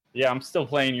 Yeah, I'm still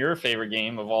playing your favorite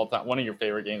game of all time, one of your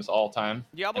favorite games of all time.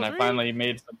 Diablo 3? And I finally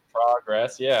made some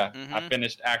progress. Yeah, I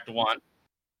finished Act 1.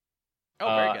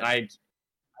 Oh, very good. And I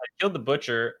killed the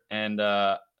Butcher, and,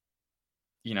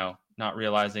 not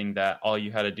realizing that all you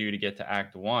had to do to get to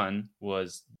Act 1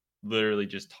 was literally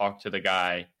just talk to the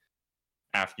guy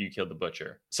after you killed the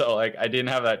Butcher. So, like, I didn't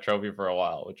have that trophy for a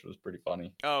while, which was pretty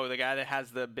funny. Oh, the guy that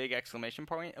has the big exclamation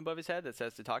point above his head that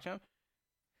says to talk to him?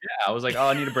 Yeah, I was like, oh,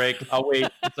 I need a break. I'll wait.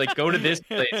 It's like, go to this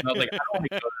place. And I was like, I don't want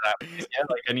to go to that place yet.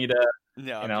 Like, I need a,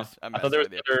 I thought there was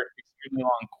another extremely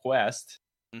long quest.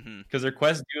 Because their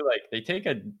quests they take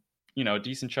a,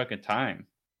 decent chunk of time.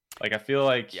 Like, I feel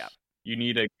like you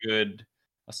need a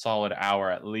solid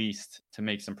hour at least to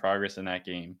make some progress in that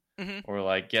game. Or,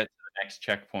 like, get to the next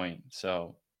checkpoint.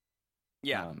 So,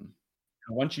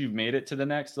 once you've made it to the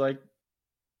next, like,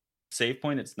 save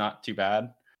point, it's not too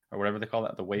bad. Or whatever they call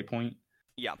that, the waypoint.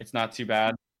 Yeah. It's not too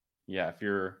bad. Yeah, if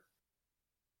you're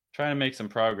trying to make some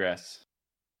progress,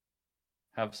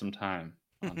 have some time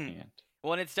on hand.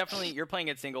 Well, and it's definitely, you're playing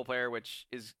it single player, which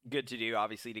is good to do,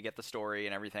 obviously, to get the story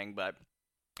and everything, but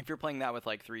if you're playing that with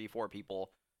like 3-4 people,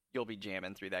 you'll be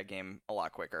jamming through that game a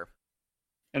lot quicker.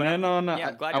 And then I'm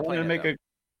glad I wanted to make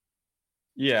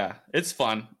Yeah, it's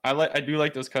fun. I do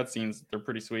like those cutscenes. They're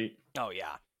pretty sweet. Oh,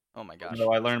 yeah. Oh, my gosh.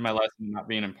 So I learned my lesson not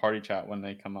being in party chat when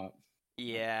they come up.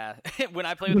 Yeah, when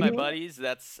I play with my buddies,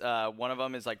 that's one of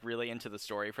them is like really into the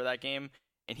story for that game,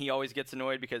 and he always gets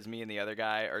annoyed because me and the other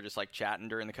guy are just like chatting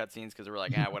during the cutscenes because we're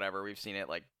like, whatever, we've seen it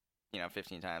like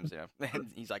 15 times, And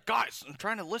he's like, guys, I'm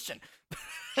trying to listen.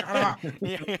 Shut up.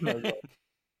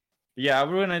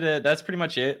 Yeah, that's pretty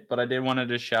much it. But I did want to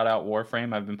just shout out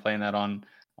Warframe. I've been playing that on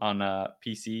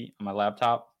PC on my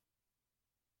laptop.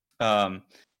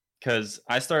 Because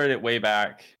I started it way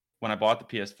back when I bought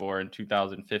the PS4 in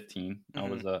 2015. I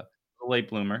was a late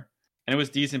bloomer, and it was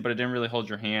decent, but it didn't really hold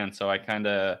your hand. So I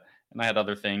had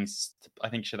other things. I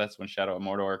think that's when Shadow of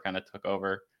Mordor kind of took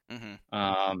over. And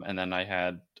then I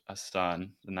had a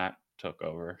son, and that took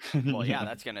over. Well, yeah,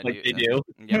 that's gonna like they do.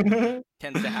 Yep.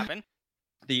 Tends to happen.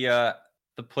 The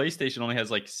PlayStation only has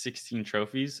like 16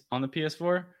 trophies on the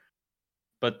PS4,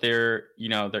 but there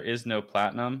is no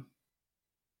platinum.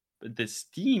 The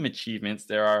Steam achievements,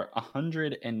 there are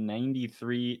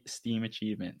 193 Steam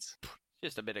achievements.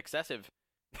 Just a bit excessive.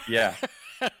 Yeah.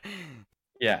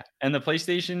 Yeah. And the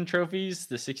PlayStation trophies,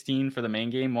 the 16 for the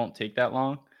main game won't take that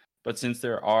long. But since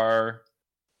there are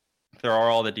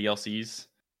all the DLCs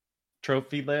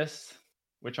trophy lists,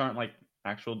 which aren't like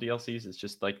actual DLCs, it's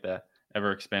just like the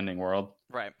ever expanding world.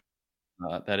 Right.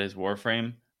 That is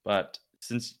Warframe. But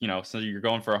since you're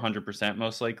going for 100%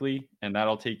 most likely, and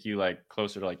that'll take you like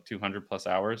closer to like 200 plus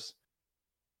hours.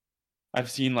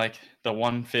 I've seen like the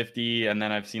 150, and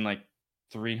then I've seen like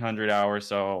 300 hours,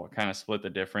 so I kind of split the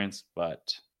difference.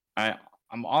 But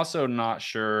I'm also not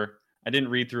sure. I didn't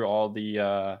read through all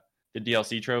the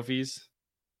DLC trophies,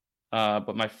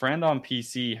 but my friend on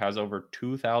PC has over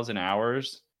 2,000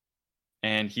 hours,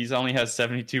 and he's only has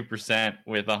 72%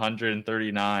 with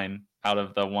 139 out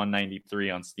of the 193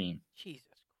 on Steam. Jesus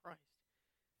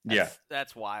Christ.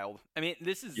 That's wild. I mean,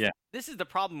 this is the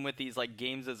problem with these like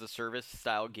games as a service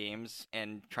style games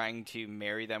and trying to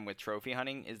marry them with trophy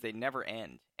hunting is they never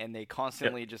end, and they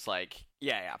constantly just like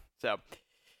So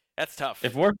that's tough.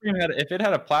 If Warframe if it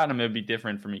had a platinum, it'd be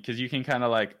different for me because you can kind of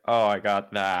like, oh, I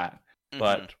got that.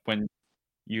 But when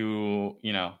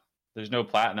there's no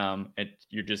platinum,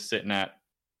 you're just sitting at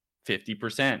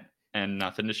 50% and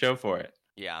nothing to show for it.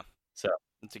 Yeah. So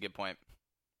that's a good point.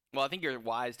 Well, I think you're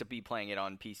wise to be playing it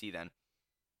on PC then.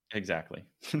 Exactly.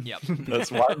 Yep. That's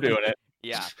why I'm doing it.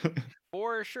 Yeah,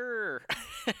 for sure.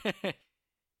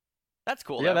 That's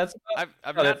cool. Yeah, though.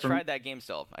 I've not tried that game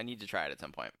still. I need to try it at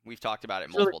some point. We've talked about it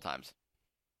multiple times.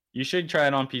 You should try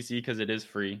it on PC because it is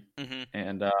free,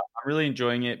 and I'm really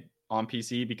enjoying it on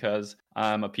PC because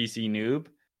I'm a PC noob,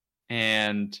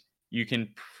 and you can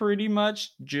pretty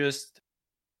much just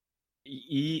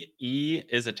E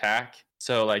is attack,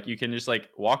 So like you can just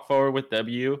like walk forward with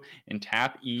W and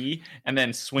tap E and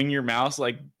then swing your mouse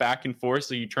like back and forth.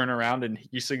 So you turn around and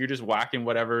you're just whacking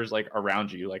whatever's like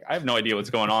around you. Like I have no idea what's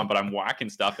going on, but I'm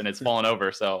whacking stuff and it's falling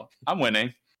over. So I'm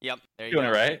winning. Yep. There you Doing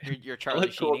go. it right. You're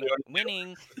Charlie cool Sheening.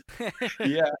 Winning.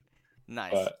 Yeah.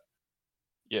 Nice. But,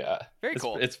 yeah. Very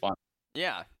cool. It's fun.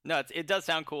 Yeah. No, it does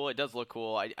sound cool. It does look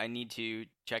cool. I need to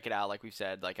check it out. Like we've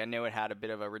said, like I know it had a bit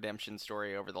of a redemption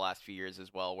story over the last few years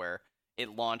as well, where it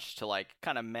launched to like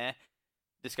kind of meh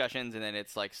discussions, and then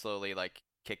it's like slowly like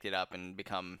kicked it up and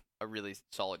become a really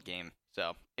solid game.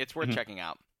 So it's worth checking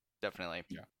out. Definitely.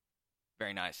 Yeah.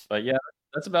 Very nice. But yeah,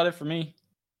 that's about it for me.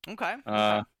 Okay.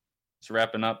 Just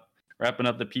wrapping up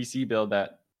the PC build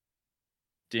that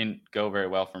didn't go very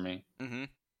well for me. Mm-hmm.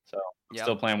 So I'm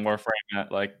still playing Warframe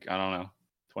at like, I don't know,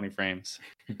 20 frames.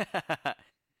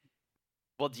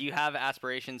 Well, do you have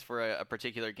aspirations for a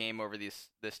particular game over this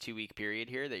 2-week period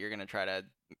here that you're going to try to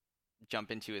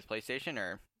jump into with PlayStation,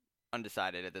 or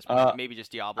undecided at this point? Maybe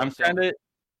just Diablo.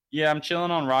 I'm chilling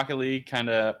on Rocket League, kind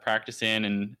of practicing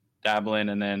and dabbling,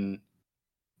 and then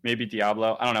maybe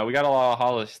Diablo. I don't know. We got a lot of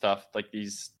holiday stuff. Like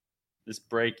this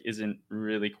break isn't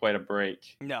really quite a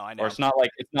break. No, I know. Or it's not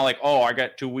like oh, I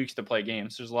got 2 weeks to play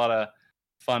games. There's a lot of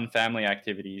fun family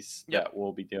activities that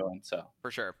we'll be doing. So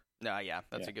for sure. No, yeah,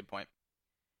 that's a good point.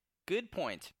 Good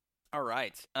point. All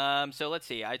right. So let's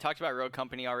see. I talked about Rogue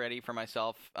Company already for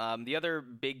myself. The other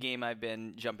big game I've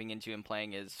been jumping into and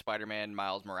playing is Spider-Man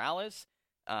Miles Morales.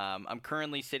 I'm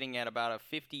currently sitting at about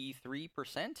a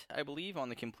 53%, I believe, on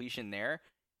the completion there.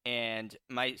 And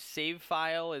my save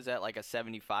file is at like a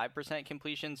 75%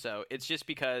 completion. So it's just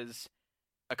because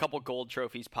a couple gold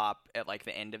trophies pop at like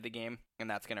the end of the game, and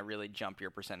that's going to really jump your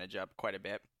percentage up quite a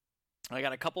bit. I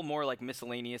got a couple more like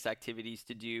miscellaneous activities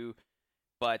to do.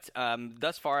 But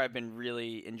thus far, I've been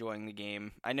really enjoying the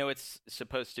game. I know it's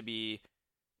supposed to be,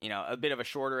 a bit of a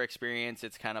shorter experience.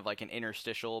 It's kind of like an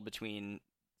interstitial between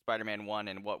Spider-Man 1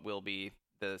 and what will be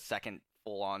the second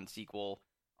full-on sequel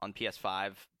on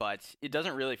PS5. But it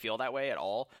doesn't really feel that way at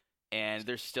all. And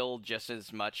there's still just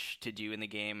as much to do in the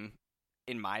game,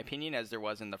 in my opinion, as there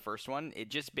was in the first one. It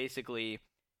just basically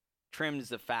trims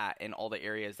the fat in all the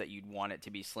areas that you'd want it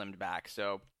to be slimmed back.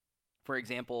 So, for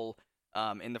example,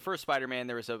 in the first Spider-Man,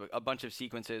 there was a bunch of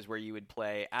sequences where you would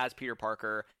play as Peter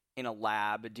Parker in a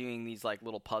lab doing these like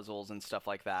little puzzles and stuff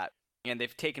like that. And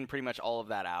they've taken pretty much all of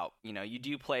that out. You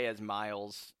do play as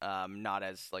Miles, not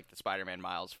as like the Spider-Man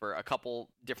Miles for a couple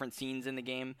different scenes in the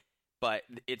game, but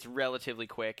it's relatively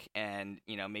quick and,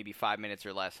 maybe 5 minutes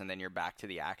or less, and then you're back to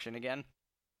the action again.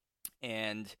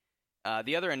 And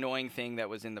the other annoying thing that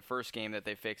was in the first game that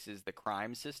they fixed is the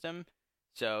crime system.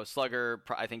 So Slugger,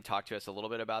 I think, talked to us a little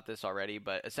bit about this already,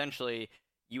 but essentially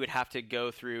you would have to go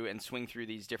through and swing through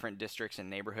these different districts and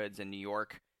neighborhoods in New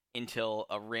York until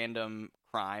a random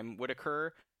crime would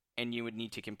occur, and you would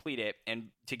need to complete it. And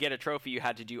to get a trophy, you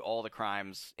had to do all the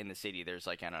crimes in the city. There's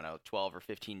 12 or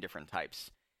 15 different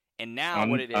types. And now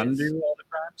what it is... Undo all the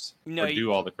crimes? No, or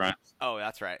do all the crimes? Oh,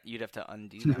 that's right. You'd have to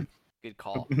undo them. Good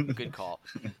call. Good call.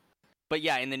 But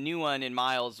yeah, in the new one, in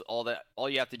Miles, all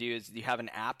you have to do is you have an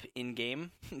app in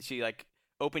game. So you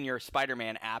open your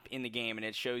Spider-Man app in the game, and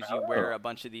it shows you where a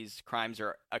bunch of these crimes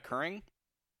are occurring,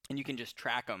 and you can just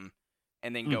track them,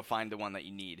 and then go find the one that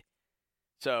you need.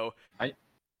 So I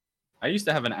used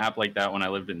to have an app like that when I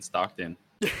lived in Stockton.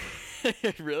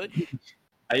 Really?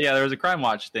 Yeah, there was a Crime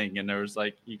Watch thing, and there was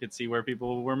you could see where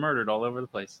people were murdered all over the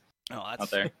place. Oh, that's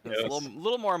out there. That's a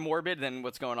little more morbid than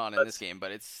what's going on in this game,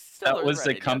 but it's still that was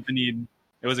accompanied.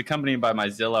 It was accompanied by my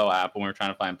Zillow app when we were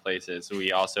trying to find places. So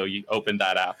we also opened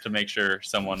that app to make sure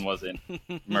someone wasn't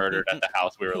murdered at the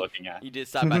house we were looking at. You did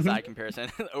side-by-side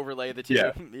comparison, overlay the two.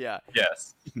 Yeah. Yeah.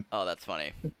 Yes. Oh, that's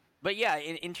funny. But yeah,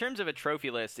 in terms of a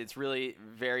trophy list, it's really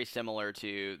very similar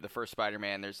to the first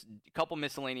Spider-Man. There's a couple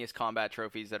miscellaneous combat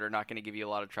trophies that are not going to give you a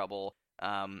lot of trouble.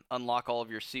 Unlock all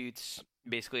of your suits,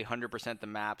 basically 100% the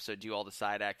map, so do all the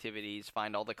side activities,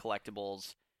 find all the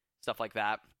collectibles, stuff like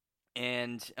that.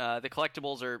 And the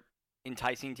collectibles are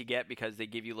enticing to get because they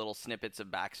give you little snippets of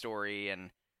backstory,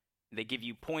 and they give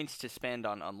you points to spend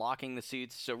on unlocking the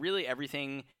suits. So really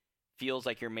everything feels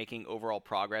like you're making overall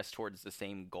progress towards the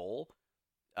same goal,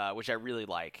 which I really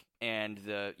like. And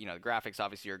the graphics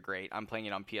obviously are great. I'm playing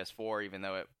it on PS4, even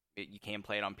though you can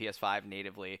play it on PS5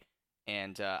 natively.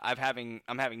 And I'm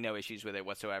having no issues with it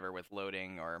whatsoever with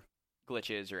loading or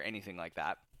glitches or anything like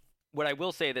that. What I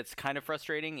will say that's kind of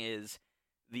frustrating is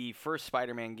the first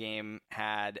Spider-Man game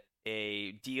had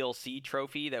a DLC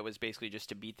trophy that was basically just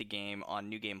to beat the game on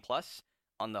New Game Plus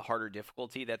on the harder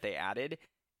difficulty that they added.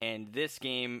 And this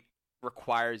game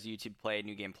requires you to play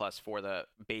New Game Plus for the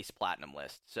base Platinum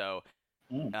list. So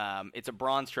It's a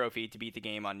bronze trophy to beat the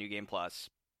game on New Game Plus,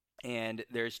 and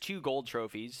there's 2 gold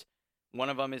trophies. One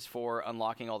of them is for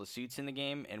unlocking all the suits in the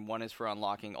game, and one is for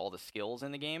unlocking all the skills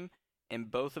in the game. And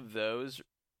both of those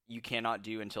you cannot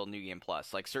do until New Game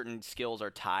Plus. Like, certain skills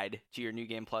are tied to your New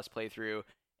Game Plus playthrough,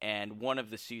 and one of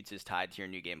the suits is tied to your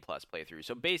New Game Plus playthrough.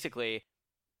 So basically,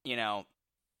 you know,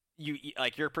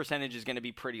 your percentage is going to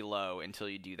be pretty low until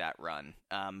you do that run.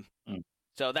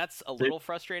 So that's a little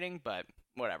frustrating, but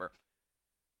whatever.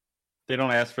 They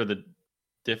don't ask for the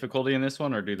difficulty in this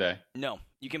one, or do they? No,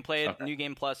 you can play it New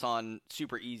Game Plus on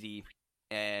super easy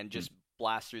and just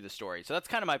blast through the story. So that's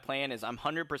kind of my plan. Is I'm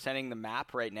 100%ing the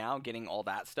map right now, getting all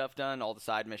that stuff done, all the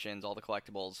side missions, all the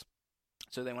collectibles.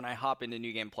 So then when I hop into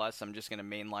New Game Plus, I'm just going to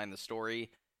mainline the story,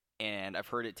 and I've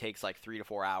heard it takes like 3 to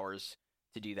 4 hours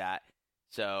to do that.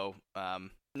 So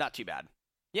not too bad.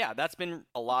 Yeah, that's been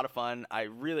a lot of fun. I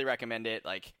really recommend it.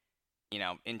 Like, you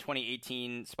know, in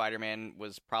 2018, Spider-Man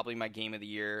was probably my game of the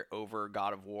year over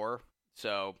God of War.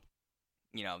 So,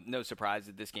 you know, no surprise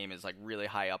that this game is like really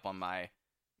high up on my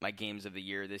games of the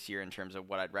year this year in terms of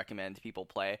what I'd recommend people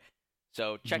play.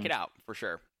 So check it out for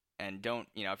sure. And don't,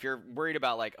 you know, if you're worried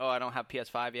about like, oh, I don't have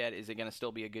PS5 yet, is it going to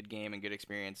still be a good game and good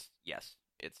experience? Yes,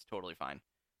 it's totally fine.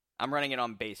 I'm running it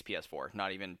on base PS4,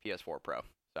 not even PS4 Pro.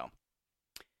 So.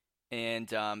 And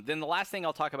then the last thing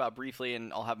I'll talk about briefly,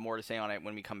 and I'll have more to say on it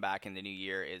when we come back in the new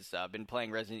year, is been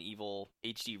playing Resident Evil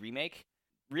HD Remake.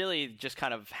 Really just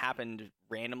kind of happened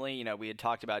randomly. You know, we had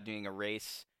talked about doing a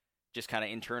race just kind of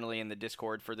internally in the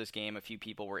Discord for this game. A few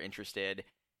people were interested.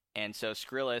 And so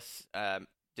Skrillis,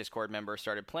 Discord member,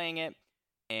 started playing it.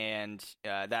 And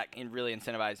that really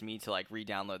incentivized me to like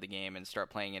re-download the game and start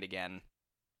playing it again.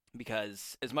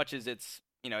 Because as much as it's,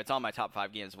 you know, it's on my top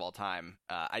 5 games of all time,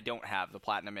 I don't have the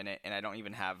platinum in it, and I don't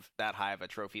even have that high of a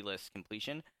trophy list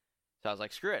completion. So I was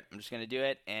like, screw it, I'm just going to do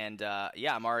it. And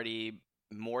yeah, I'm already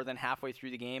more than halfway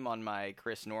through the game on my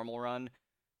Chris normal run,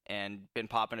 and been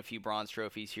popping a few bronze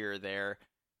trophies here or there,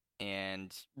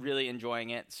 and really enjoying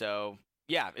it. So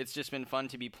yeah, it's just been fun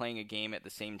to be playing a game at the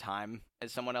same time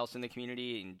as someone else in the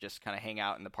community, and just kind of hang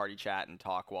out in the party chat and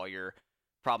talk while you're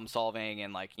problem solving.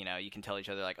 And like, you know, you can tell each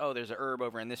other like, oh, there's a herb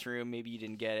over in this room, maybe you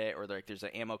didn't get it, or like there's an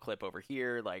ammo clip over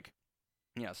here, like,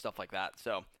 you know, stuff like that.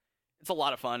 So it's a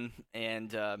lot of fun,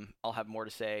 and I'll have more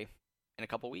to say in a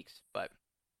couple weeks, but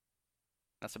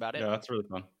that's about it. Yeah, that's really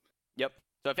fun. Yep.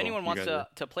 So if anyone wants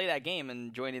to play that game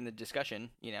and join in the discussion,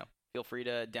 you know, feel free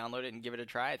to download it and give it a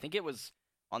try. I think it was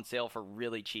on sale for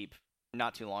really cheap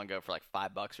not too long ago for like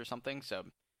 $5 or something. So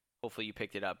hopefully you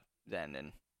picked it up then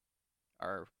and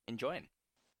are enjoying.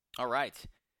 All right.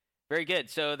 Very good.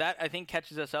 So that, I think,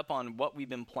 catches us up on what we've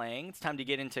been playing. It's time to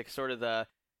get into sort of the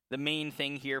main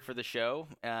thing here for the show,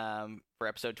 for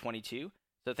episode 22.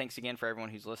 So thanks again for everyone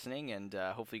who's listening, and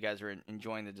hopefully you guys are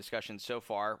enjoying the discussion so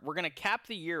far. We're going to cap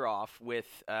the year off with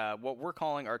what we're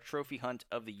calling our Trophy Hunt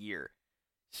of the Year.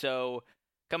 So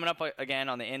coming up again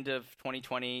on the end of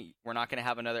 2020, we're not going to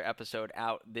have another episode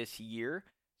out this year.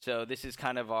 So this is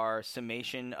kind of our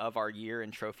summation of our year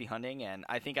in trophy hunting, and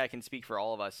I think I can speak for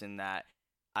all of us in that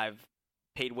I've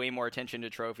paid way more attention to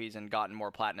trophies and gotten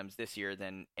more platinums this year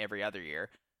than every other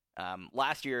year.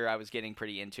 Last year I was getting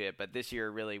pretty into it, but this year,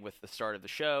 really, with the start of the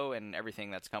show and everything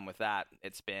that's come with that,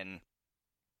 it's been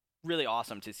really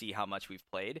awesome to see how much we've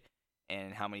played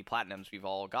and how many platinums we've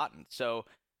all gotten. So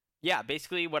yeah,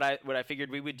 basically what I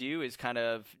figured we would do is kind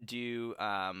of do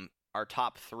our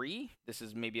top 3. This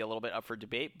is maybe a little bit up for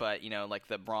debate, but, you know, like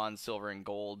the bronze, silver, and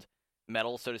gold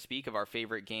medal, so to speak, of our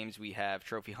favorite games we have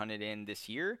trophy hunted in this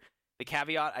year. The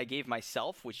caveat I gave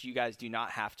myself, which you guys do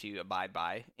not have to abide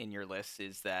by in your lists,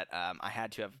 is that I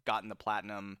had to have gotten the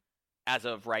platinum as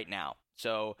of right now.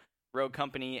 So Rogue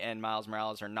Company and Miles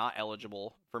Morales are not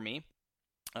eligible for me.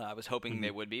 I was hoping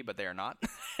they would be, but they are not.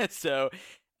 So,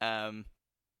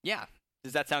 yeah.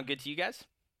 Does that sound good to you guys?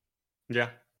 Yeah.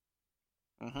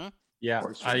 Mm-hmm. Yeah,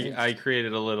 I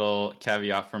created a little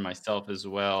caveat for myself as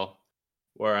well,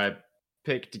 where I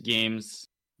picked games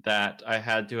that I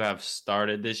had to have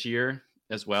started this year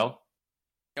as well.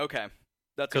 Okay.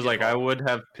 That's because like I would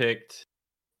have picked,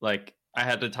 like, I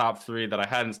had the top 3 that I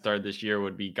hadn't started this year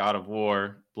would be God of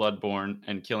War, Bloodborne,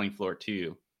 and Killing Floor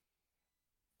 2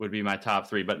 would be my top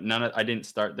 3, but I didn't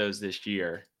start those this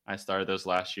year. I started those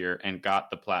last year and got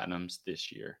the platinums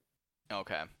this year.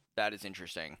 Okay, that is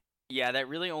interesting. Yeah, that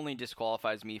really only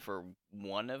disqualifies me for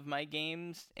one of my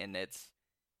games, and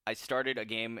I started a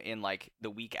game in like the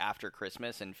week after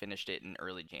Christmas and finished it in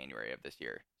early January of this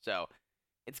year. So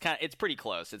it's pretty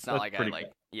close. It's not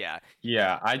yeah.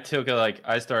 Yeah, I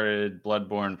started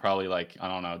Bloodborne probably like, I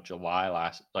don't know,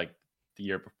 July the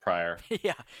year prior.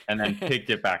 Yeah. And then picked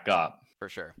it back up. For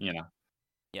sure. You know.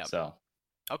 Yep. So.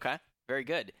 Okay. Very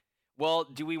good. Well,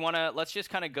 do we want to? Let's just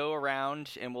kind of go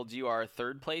around and we'll do our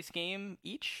third place game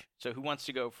each. So who wants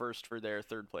to go first for their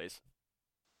third place?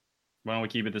 Why don't we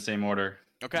keep it the same order?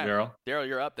 Okay. Daryl,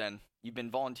 you're up then. You've been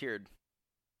volunteered.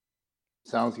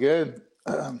 Sounds good.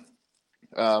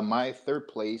 My third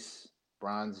place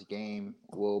bronze game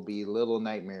will be Little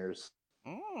Nightmares.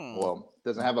 Well,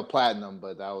 doesn't have a platinum,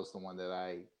 but that was the one that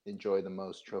I enjoyed the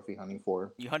most trophy hunting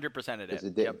for. You 100%ed it.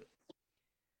 It did. Yep.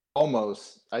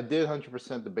 Almost. I did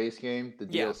 100% the base game. The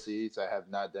DLCs I have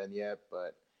not done yet,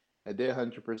 but I did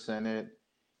 100% it.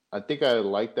 I think I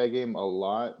liked that game a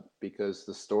lot because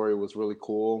the story was really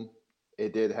cool.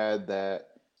 It did have that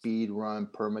speed run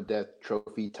permadeath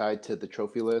trophy tied to the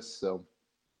trophy list, so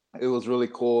it was really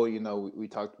cool. You know, we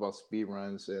talked about speed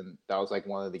runs, and that was like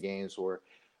one of the games where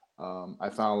I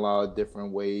found a lot of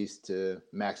different ways to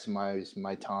maximize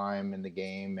my time in the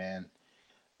game, and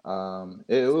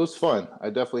it was fun. I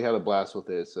definitely had a blast with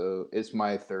it, so it's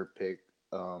my third pick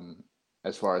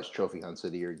as far as trophy hunts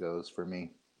of the year goes for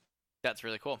me. That's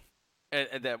really cool.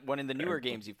 That one in the newer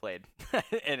games you played,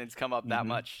 and it's come up that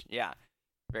much. Yeah,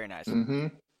 very nice. Mm-hmm.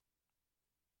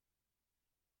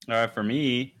 All right, for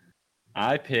me,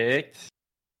 I picked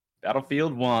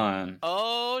Battlefield 1.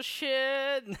 Oh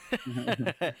shit!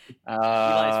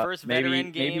 Eli's first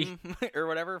veteran game or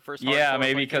whatever. First. Yeah,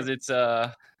 maybe because it's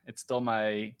still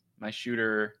my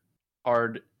shooter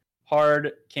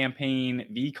hard campaign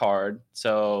V card.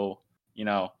 So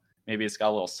maybe it's got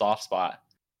a little soft spot.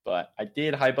 But I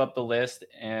did hype up the list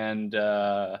and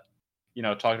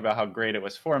talked about how great it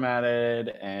was formatted,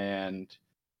 and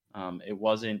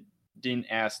it didn't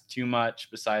ask too much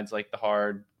besides like the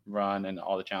hard run and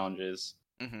all the challenges.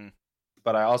 Mm-hmm.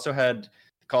 But I also had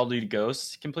Call of Duty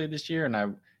Ghosts complete this year, and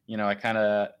I kind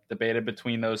of debated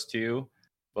between those two.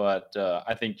 But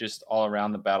I think just all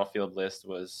around the Battlefield list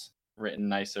was written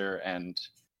nicer and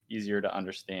easier to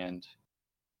understand.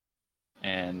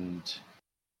 And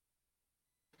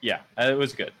yeah, it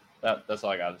was good. That's all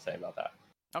I got to say about that.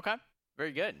 Okay,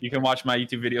 very good. You can watch my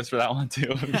YouTube videos for that one too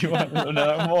if you want to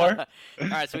know more. All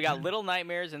right, so we got Little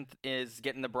Nightmares is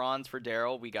getting the bronze for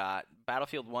Daryl. We got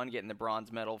Battlefield 1 getting the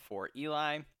bronze medal for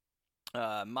Eli.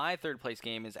 My third place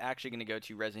game is actually going to go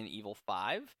to Resident Evil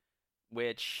 5,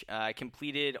 which I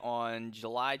completed on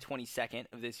July 22nd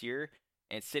of this year,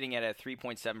 and it's sitting at a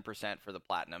 3.7% for the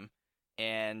platinum.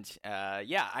 And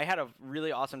I had a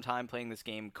really awesome time playing this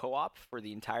game co-op for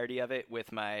the entirety of it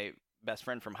with my best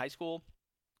friend from high school.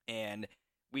 And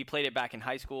we played it back in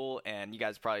high school, and you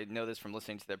guys probably know this from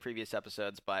listening to the previous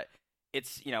episodes, but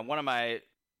it's one of my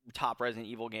top Resident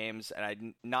Evil games, and I'd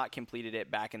not completed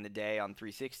it back in the day on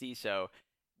 360, so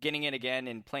getting it again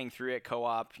and playing through it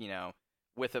co-op,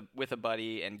 with a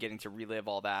buddy and getting to relive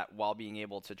all that while being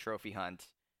able to trophy hunt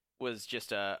was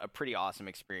just a pretty awesome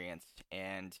experience.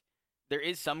 And there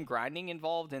is some grinding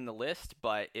involved in the list,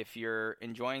 but if you're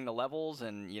enjoying the levels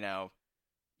and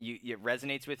it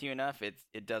resonates with you enough,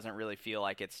 it doesn't really feel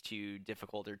like it's too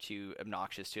difficult or too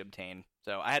obnoxious to obtain.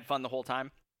 So I had fun the whole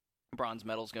time. Bronze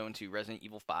medals going to Resident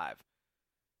Evil 5.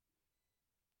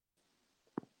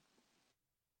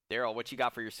 Daryl, what you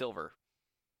got for your silver?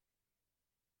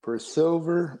 For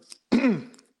silver,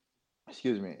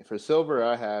 excuse me. For silver,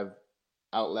 I have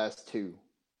Outlast 2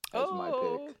 as my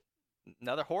pick.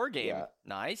 Another horror game. Yeah.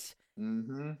 Nice.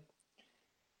 Mm-hmm.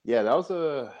 Yeah, that was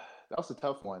a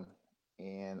tough one.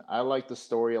 And I liked the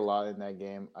story a lot in that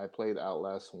game. I played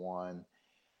Outlast 1,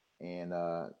 and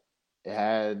it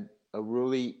had a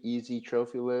really easy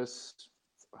trophy list.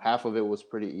 Half of it was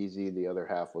pretty easy. The other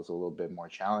half was a little bit more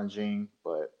challenging,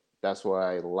 but that's what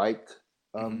I like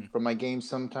from my games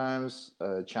sometimes,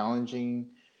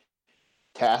 challenging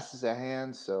tasks at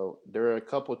hand. So there are a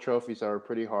couple trophies that were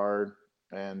pretty hard,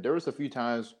 and there was a few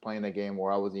times playing that game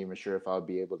where I wasn't even sure if I would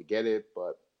be able to get it,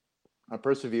 but I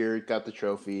persevered, got the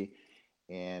trophy,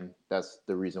 and that's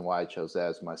the reason why I chose that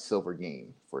as my silver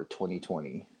game for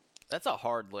 2020. That's a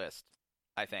hard list,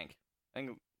 I think.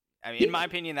 In my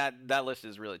opinion, that list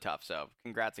is really tough, so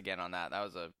congrats again on that. That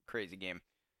was a crazy game.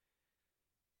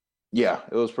 Yeah,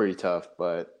 it was pretty tough,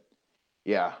 but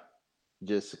yeah,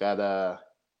 just gotta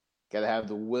have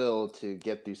the will to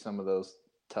get through some of those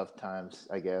tough times,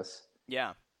 I guess.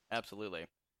 Yeah, absolutely.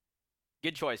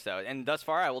 Good choice, though. And thus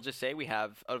far, I will just say we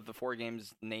have, out of the 4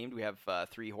 games named, we have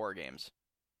 3 horror games.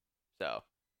 So,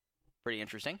 pretty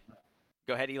interesting.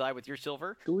 Go ahead, Eli, with your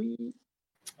silver. Sweet.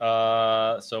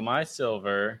 So my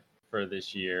silver for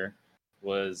this year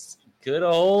was good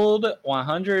old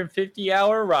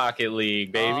 150-hour Rocket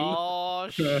League, baby. Oh,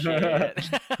 shit.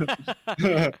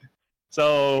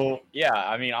 So,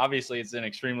 yeah, obviously it's an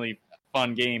extremely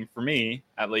fun game for me,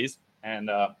 at least.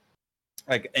 And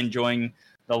like enjoying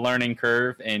the learning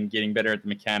curve and getting better at the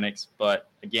mechanics. But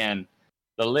again,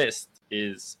 the list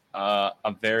is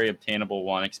a very obtainable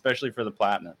one, especially for the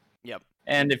platinum. Yep.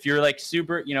 And if you're like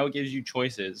super, it gives you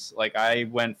choices. Like I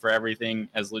went for everything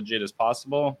as legit as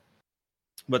possible,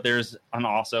 but there's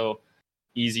also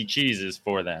easy cheeses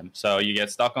for them. So you get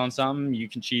stuck on something, you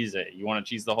can cheese it. You want to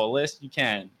cheese the whole list, you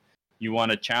can. You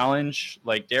want to challenge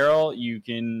like Daryl, you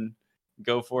can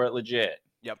go for it legit.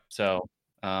 Yep. So,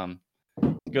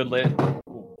 good list.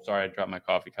 Ooh, sorry, I dropped my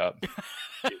coffee cup.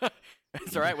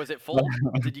 It's all right. Was it full?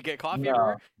 Did you get coffee No.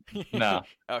 everywhere? No.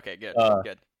 Okay, good.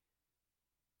 Good.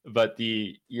 But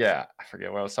I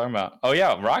forget what I was talking about. Oh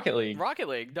yeah, Rocket League. Rocket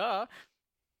League, duh.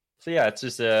 So yeah, it's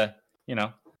just a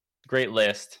great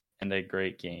list and a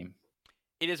great game.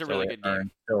 It is a really good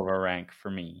game. Silver rank for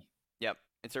me. Yep,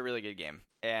 it's a really good game,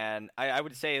 and I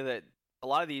would say that a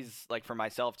lot of these, like for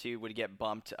myself too, would get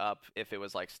bumped up if it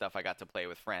was like stuff I got to play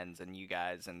with friends and you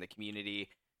guys and the community.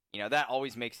 That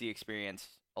always makes the experience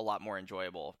a lot more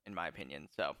enjoyable, in my opinion.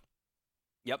 So,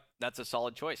 yep, that's a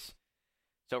solid choice.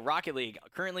 So Rocket League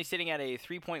currently sitting at a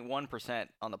 3.1%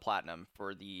 on the platinum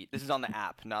this is on the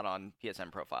app, not on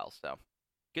PSN profiles. So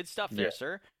good stuff there,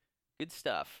 sir. Good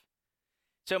stuff.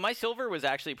 So my silver was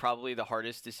actually probably the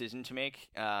hardest decision to make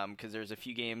because there's a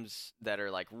few games that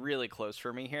are like really close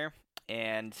for me here.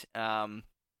 And I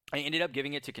ended up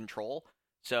giving it to Control.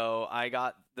 So I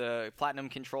got the Platinum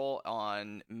Control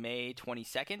on May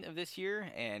 22nd of this year,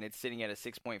 and it's sitting at a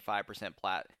 6.5%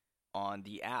 plat on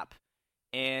the app.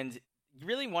 And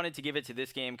really wanted to give it to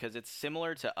this game because it's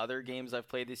similar to other games I've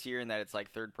played this year in that it's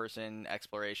like third-person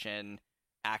exploration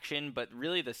action, but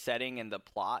really the setting and the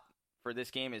plot for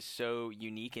this game is so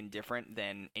unique and different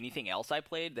than anything else I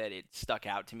played that it stuck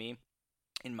out to me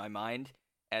in my mind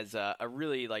as a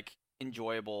really like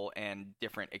enjoyable and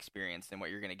different experience than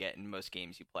what you're going to get in most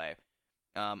games you play.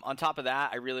 On top of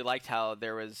that, I really liked how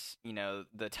there was,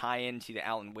 the tie-in to the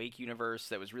Alan Wake universe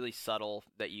that was really subtle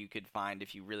that you could find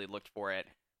if you really looked for it.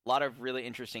 A lot of really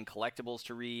interesting collectibles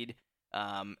to read,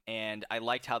 and I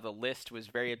liked how the list was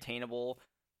very obtainable,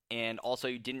 and also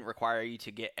it didn't require you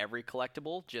to get every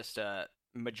collectible, just a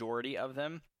majority of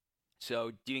them.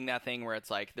 So doing that thing where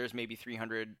it's like there's maybe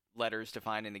 300 letters to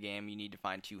find in the game, you need to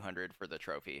find 200 for the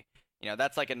trophy.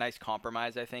 That's like a nice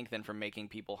compromise, I think, than from making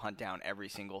people hunt down every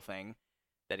single thing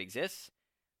that exists.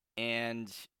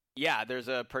 And yeah, there's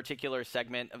a particular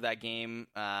segment of that game,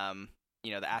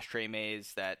 the ashtray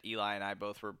maze that Eli and I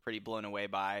both were pretty blown away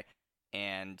by.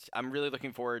 And I'm really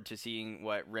looking forward to seeing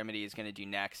what Remedy is going to do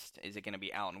next. Is it going to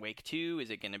be Alan Wake 2? Is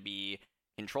it going to be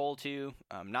Control 2?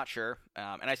 I'm not sure.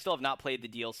 And I still have not played the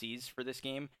DLCs for this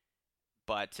game,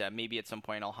 but maybe at some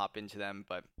point I'll hop into them.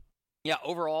 But yeah,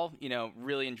 overall,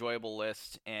 really enjoyable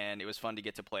list, and it was fun to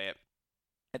get to play it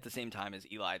at the same time as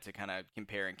Eli to kind of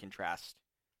compare and contrast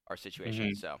our situation.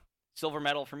 Mm-hmm. So silver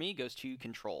medal for me goes to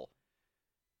Control.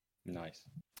 Nice.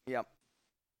 Yep.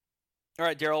 All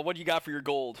right, Daryl, what do you got for your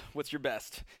gold? What's your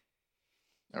best?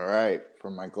 All right, for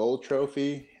my gold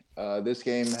trophy, this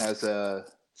game has a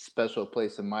special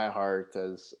place in my heart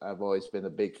because I've always been a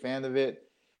big fan of it.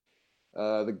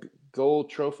 The gold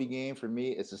trophy game for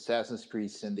me is Assassin's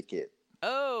Creed Syndicate.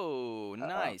 Oh,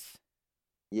 nice.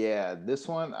 Yeah, this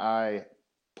one I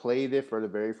played it for the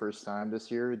very first time this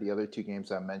year. The other two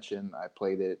games I mentioned, I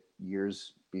played it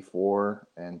years before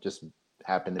and just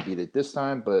happened to beat it this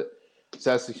time. But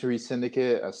Assassin's Creed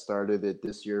Syndicate, I started it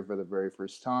this year for the very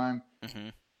first time. Mm-hmm.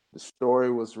 The story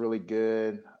was really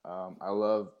good. I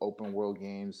love open world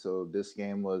games, so this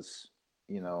game was,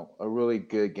 a really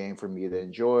good game for me to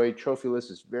enjoy. Trophy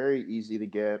list is very easy to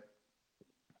get.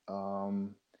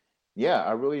 Yeah,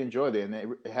 I really enjoyed it, and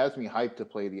it has me hyped to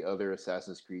play the other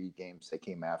Assassin's Creed games that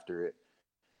came after it.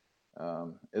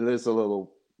 It is a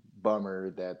little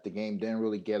bummer that the game didn't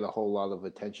really get a whole lot of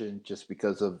attention just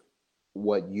because of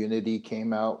what Unity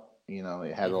came out.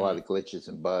 It had a lot of glitches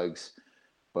and bugs.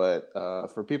 But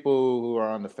for people who are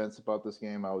on the fence about this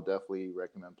game, I would definitely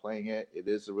recommend playing it. It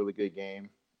is a really good game.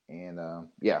 And I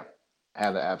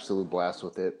had an absolute blast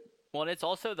with it. Well, and it's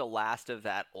also the last of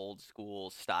that old school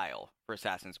style for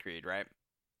Assassin's Creed, right?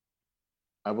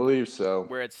 I believe so.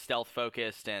 Where it's stealth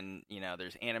focused and,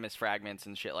 there's animus fragments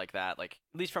and shit like that. Like,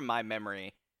 at least from my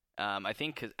memory, I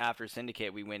think 'cause after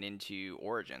Syndicate, we went into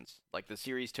Origins. Like, the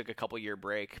series took a couple-year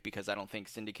break because I don't think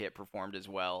Syndicate performed as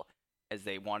well as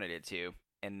they wanted it to.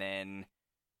 And then,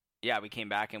 we came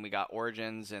back and we got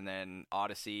Origins and then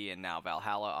Odyssey and now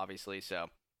Valhalla, obviously. So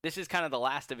this is kind of the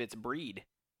last of its breed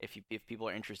if people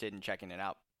are interested in checking it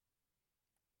out.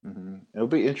 Mm-hmm. It'll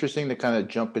be interesting to kind of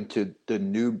jump into the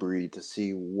new breed to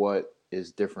see what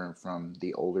is different from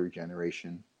the older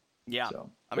generation. Yeah, So,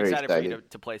 I'm very excited for you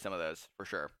to play some of those for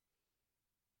sure.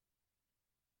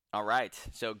 All right,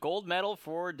 so gold medal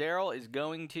for Daryl is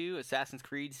going to Assassin's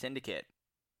Creed Syndicate.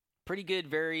 Pretty good,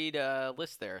 varied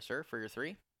list there, sir, for your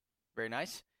 3. Very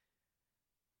nice.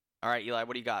 All right, Eli,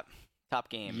 what do you got? Top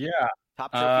game. Yeah.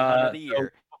 Top trophy hunt of the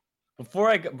year. Before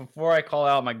I call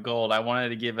out my gold, I wanted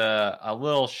to give a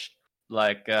little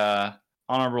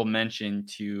honorable mention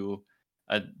to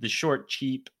the short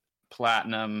cheap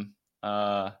platinum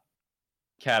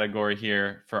category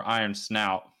here for Iron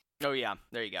Snout. Oh yeah,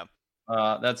 there you go.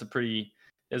 That's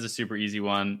a super easy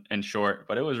one and short,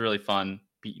 but it was really fun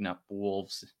beating up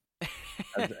wolves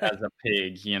as a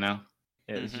pig. You know,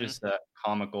 it was just a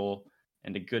comical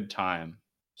and a good time.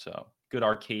 So good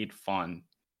arcade fun.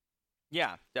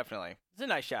 Yeah, definitely. It's a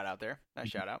nice shout out there. Nice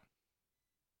shout out.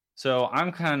 So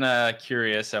I'm kind of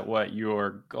curious at what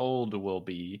your gold will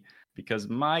be, because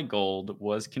my gold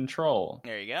was Control.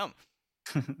 There you go.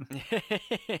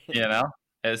 You know,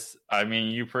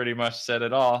 you pretty much said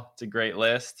it all. It's a great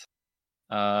list,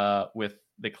 with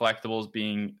the collectibles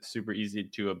being super easy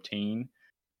to obtain.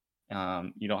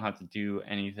 You don't have to do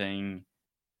anything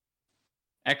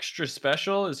extra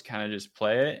special. Is kind of just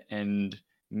play it and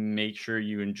make sure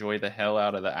you enjoy the hell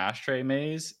out of the ashtray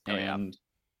maze.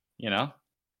 You know,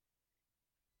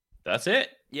 that's it.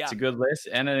 Yeah, it's a good list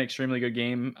and an extremely good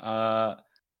game. The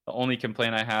only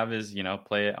complaint I have is,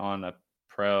 play it on a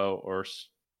pro, or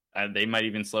they might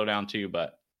even slow down too.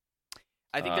 But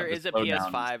I think there is a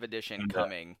PS5 edition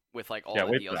coming with like all the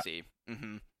DLC.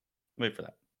 Wait for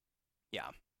that. Yeah.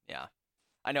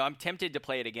 I know. I'm tempted to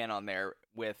play it again on there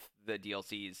with the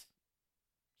DLCs,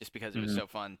 just because it was so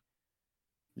fun.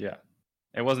 Yeah,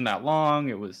 it wasn't that long.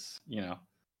 It was,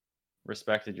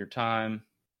 respected your time.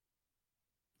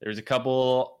 There's a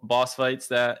couple boss fights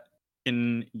that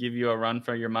can give you a run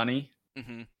for your money,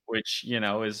 which,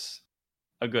 is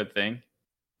a good thing.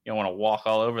 You don't want to walk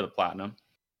all over the platinum.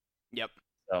 Yep.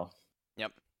 So,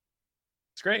 yep.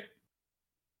 It's great.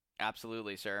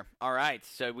 Absolutely, sir. All right.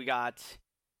 So we got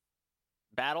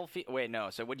Battlefield. Wait,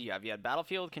 no. So what do you have? You had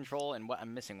Battlefield, Control, and what?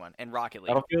 I'm missing one. And Rocket League.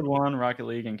 Battlefield 1, Rocket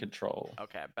League, and Control.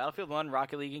 Okay. Battlefield 1,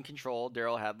 Rocket League, and Control.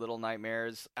 Daryl had Little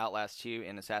Nightmares, Outlast 2,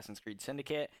 and Assassin's Creed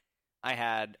Syndicate. I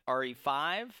had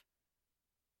RE5,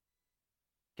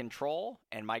 Control,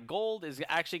 and my gold is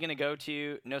actually going to go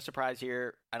to, no surprise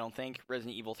here, I don't think,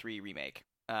 Resident Evil 3 Remake.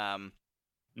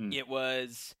 It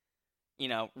was,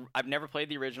 I've never played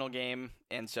the original game,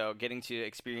 and so getting to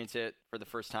experience it for the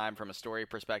first time from a story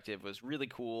perspective was really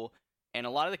cool. And a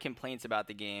lot of the complaints about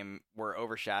the game were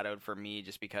overshadowed for me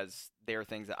just because they were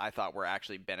things that I thought were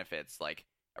actually benefits, like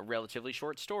a relatively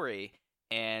short story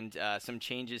and some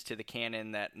changes to the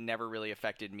canon that never really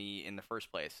affected me in the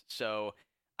first place. So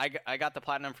I got the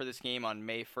platinum for this game on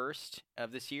May 1st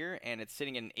of this year, and it's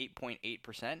sitting at an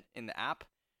 8.8% in the app.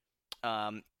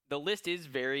 The list is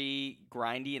very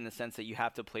grindy in the sense that you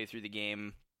have to play through the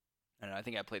game. I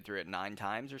think I played through it 9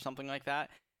 times or something like that.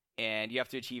 And you have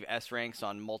to achieve S ranks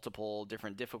on multiple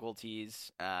different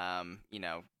difficulties,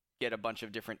 get a bunch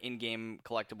of different in-game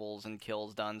collectibles and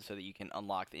kills done so that you can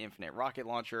unlock the infinite rocket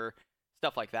launcher,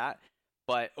 stuff like that.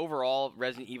 But overall,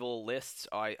 Resident Evil lists,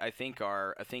 I think,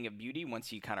 are a thing of beauty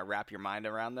once you kind of wrap your mind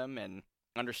around them and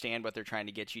understand what they're trying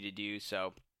to get you to do.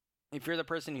 So if you're the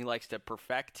person who likes to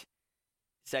perfect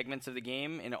segments of the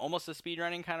game in almost a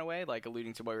speedrunning kind of way, like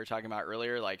alluding to what we were talking about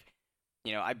earlier, like,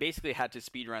 I basically had to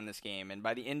speedrun this game, and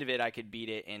by the end of it, I could beat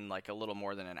it in like a little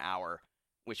more than an hour,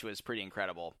 which was pretty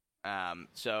incredible.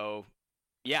 So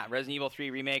yeah, Resident Evil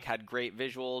 3 Remake had great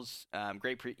visuals,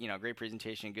 great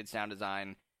presentation, good sound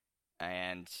design,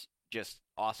 and just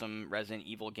awesome Resident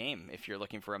Evil game if you're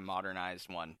looking for a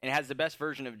modernized one. And it has the best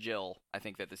version of Jill, I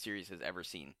think, that the series has ever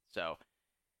seen. So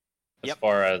as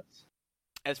far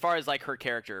as like her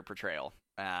character portrayal.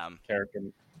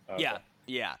 Okay.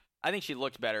 Yeah. I think she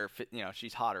looked better.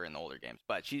 She's hotter in the older games,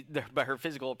 but her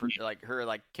physical,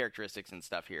 her characteristics and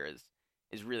stuff here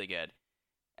is really good.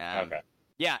 Okay.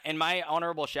 Yeah, and my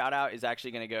honorable shout out is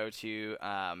actually going to go to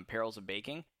Perils of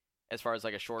Baking. As far as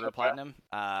like a shorter platinum,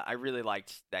 I really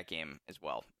liked that game as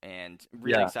well, and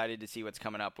really excited to see what's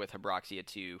coming up with Habroxia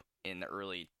 2 in the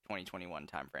early 2021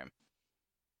 timeframe.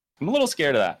 I'm a little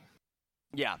scared of that.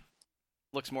 Yeah,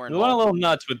 looks more. We went a little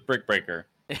nuts with Brick Breaker.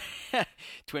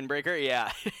 Twin Breaker, yeah.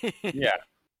 Yeah.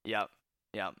 Yep.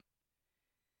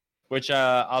 Which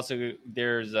also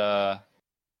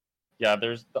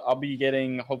I'll be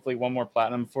getting hopefully one more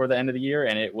platinum before the end of the year,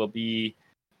 and it will be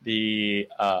the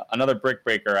another Brick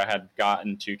Breaker I had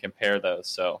gotten to compare those.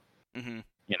 So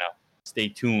stay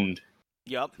tuned.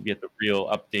 Yep. To get the real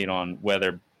update on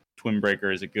whether Twin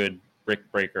Breaker is a good Brick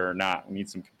Breaker or not. We need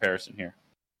some comparison here.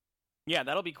 Yeah,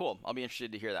 that'll be cool. I'll be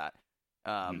interested to hear that.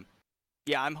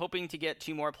 Yeah, I'm hoping to get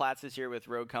 2 more plats this year with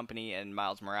Rogue Company and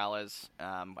Miles Morales.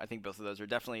 I think both of those are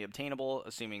definitely obtainable,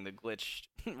 assuming the glitched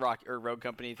Rogue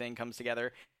Company thing comes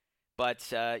together.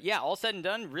 But yeah, all said and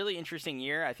done, really interesting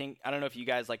year. I don't know if you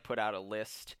guys like put out a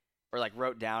list or like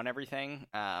wrote down everything.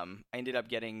 I ended up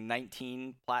getting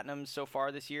 19 platinums so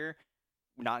far this year,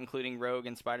 not including Rogue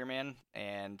and Spider-Man.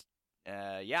 And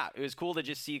yeah, it was cool to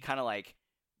just see kind of like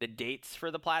the dates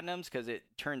for the platinums, because it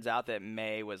turns out that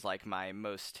May was like my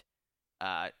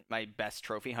best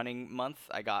trophy hunting month.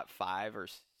 I got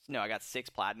 6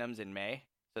 platinums in May,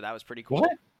 so that was pretty cool.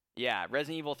 What? Yeah,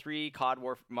 Resident Evil 3,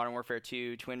 Modern Warfare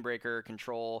 2, Twin Breaker,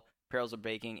 Control, Perils of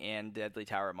Baking, and Deadly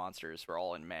Tower of Monsters were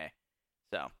all in May.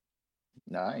 So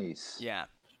nice. Yeah.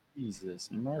 Jesus,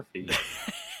 Murphy.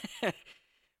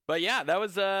 But yeah, that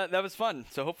was fun.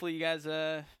 So hopefully you guys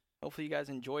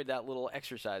enjoyed that little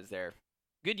exercise there.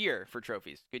 Good year for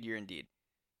trophies. Good year indeed.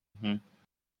 Mm-hmm.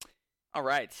 All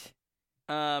right.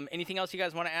 Anything else you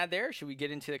guys want to add there? Should we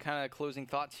get into the kind of closing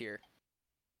thoughts here?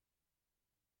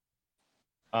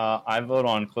 I vote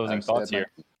on closing thoughts here.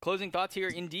 Closing thoughts here,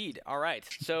 indeed. All right.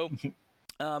 So,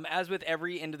 as with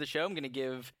every end of the show, I'm going to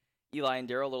give Eli and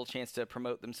Daryl a little chance to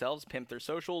promote themselves, pimp their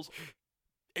socials,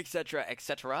 etc.,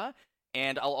 etc.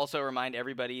 And I'll also remind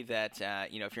everybody that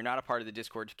if you're not a part of the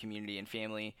Discord community and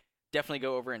family, definitely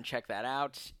go over and check that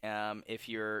out. If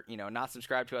you're not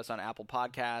subscribed to us on Apple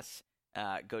Podcasts,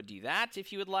 go do that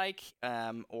if you would like,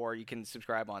 or you can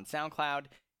subscribe on SoundCloud.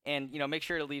 And, make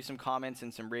sure to leave some comments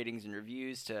and some ratings and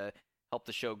reviews to help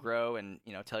the show grow, and,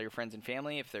 tell your friends and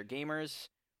family if they're gamers,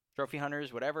 trophy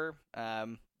hunters, whatever.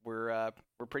 We're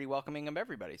pretty welcoming of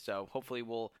everybody. So hopefully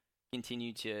we'll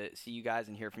continue to see you guys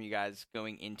and hear from you guys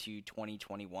going into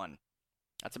 2021.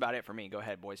 That's about it for me. Go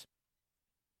ahead, boys.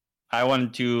 I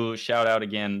wanted to shout out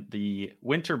again, the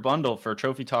winter bundle for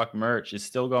Trophy Talk merch is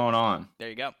still going on. There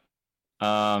you go.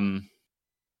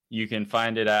 You can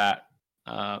find it at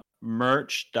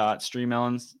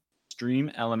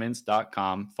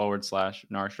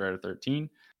merch.streamelements.com/NarShredder13,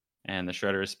 and the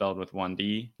Shredder is spelled with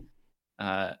 1D.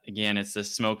 Again, it's a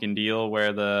smoking deal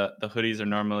where the hoodies are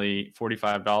normally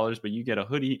 $45, but you get a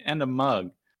hoodie and a mug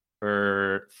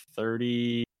for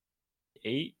 $38,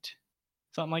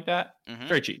 something like that. Mm-hmm.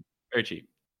 Very cheap.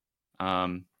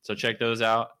 So check those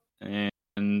out,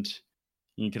 and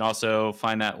you can also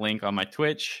find that link on my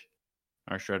Twitch,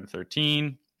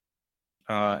 NarShredder13.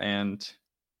 And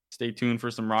stay tuned for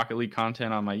some Rocket League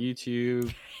content on my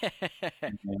YouTube.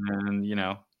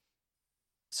 And,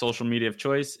 social media of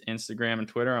choice, Instagram and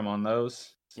Twitter. I'm on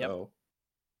those. So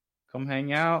come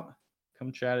hang out.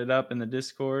 Come chat it up in the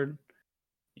Discord.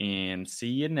 And see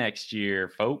you next year,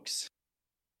 folks.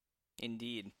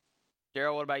 Indeed.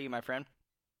 Daryl, what about you, my friend?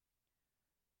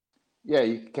 Yeah,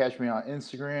 you can catch me on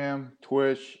Instagram,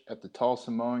 Twitch, at the Tall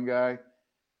Samoan Guy.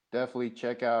 Definitely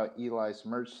check out Eli's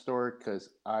merch store, because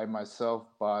I myself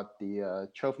bought the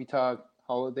Trophy Talk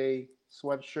holiday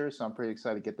sweatshirt, so I'm pretty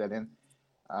excited to get that in.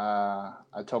 I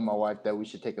told my wife that we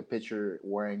should take a picture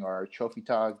wearing our Trophy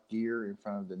Talk gear in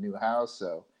front of the new house,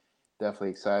 so definitely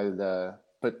excited to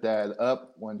put that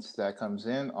up once that comes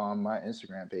in on my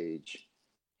Instagram page.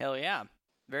 Hell yeah.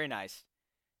 Very nice.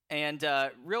 And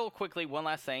real quickly, one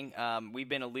last thing. We've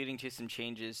been alluding to some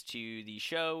changes to the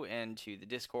show and to the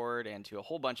Discord and to a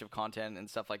whole bunch of content and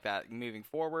stuff like that moving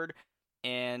forward.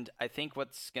 And I think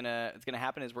what's gonna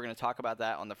happen is we're gonna talk about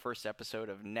that on the first episode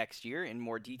of next year in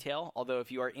more detail. Although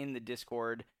if you are in the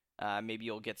Discord, maybe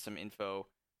you'll get some info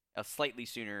slightly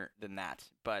sooner than that.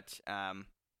 But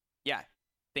yeah,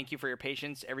 thank you for your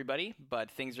patience, everybody. But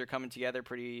things are coming together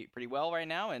pretty well right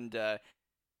now, and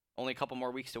only a couple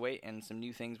more weeks to wait, and some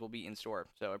new things will be in store.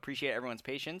 So I appreciate everyone's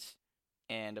patience.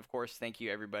 And, of course, thank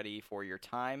you, everybody, for your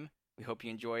time. We hope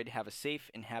you enjoyed. Have a safe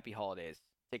and happy holidays.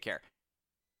 Take care.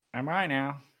 Bye-bye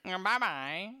now.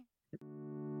 Bye-bye.